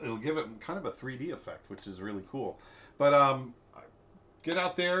and it'll give it kind of a 3D effect, which is really cool. But get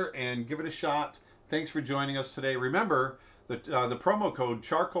out there and give it a shot. Thanks for joining us today. Remember, the promo code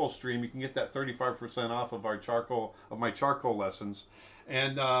Charcoal Stream, you can get that 35% off of my charcoal lessons,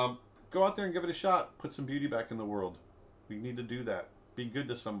 and go out there and give it a shot. Put some beauty back in the world. We need to do that. Be good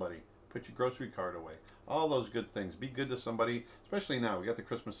to somebody. Put your grocery card away. All those good things. Be good to somebody, especially now. We got the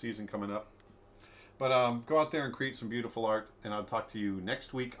Christmas season coming up. But go out there and create some beautiful art, and I'll talk to you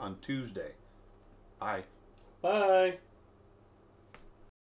next week on Tuesday. Bye. Bye.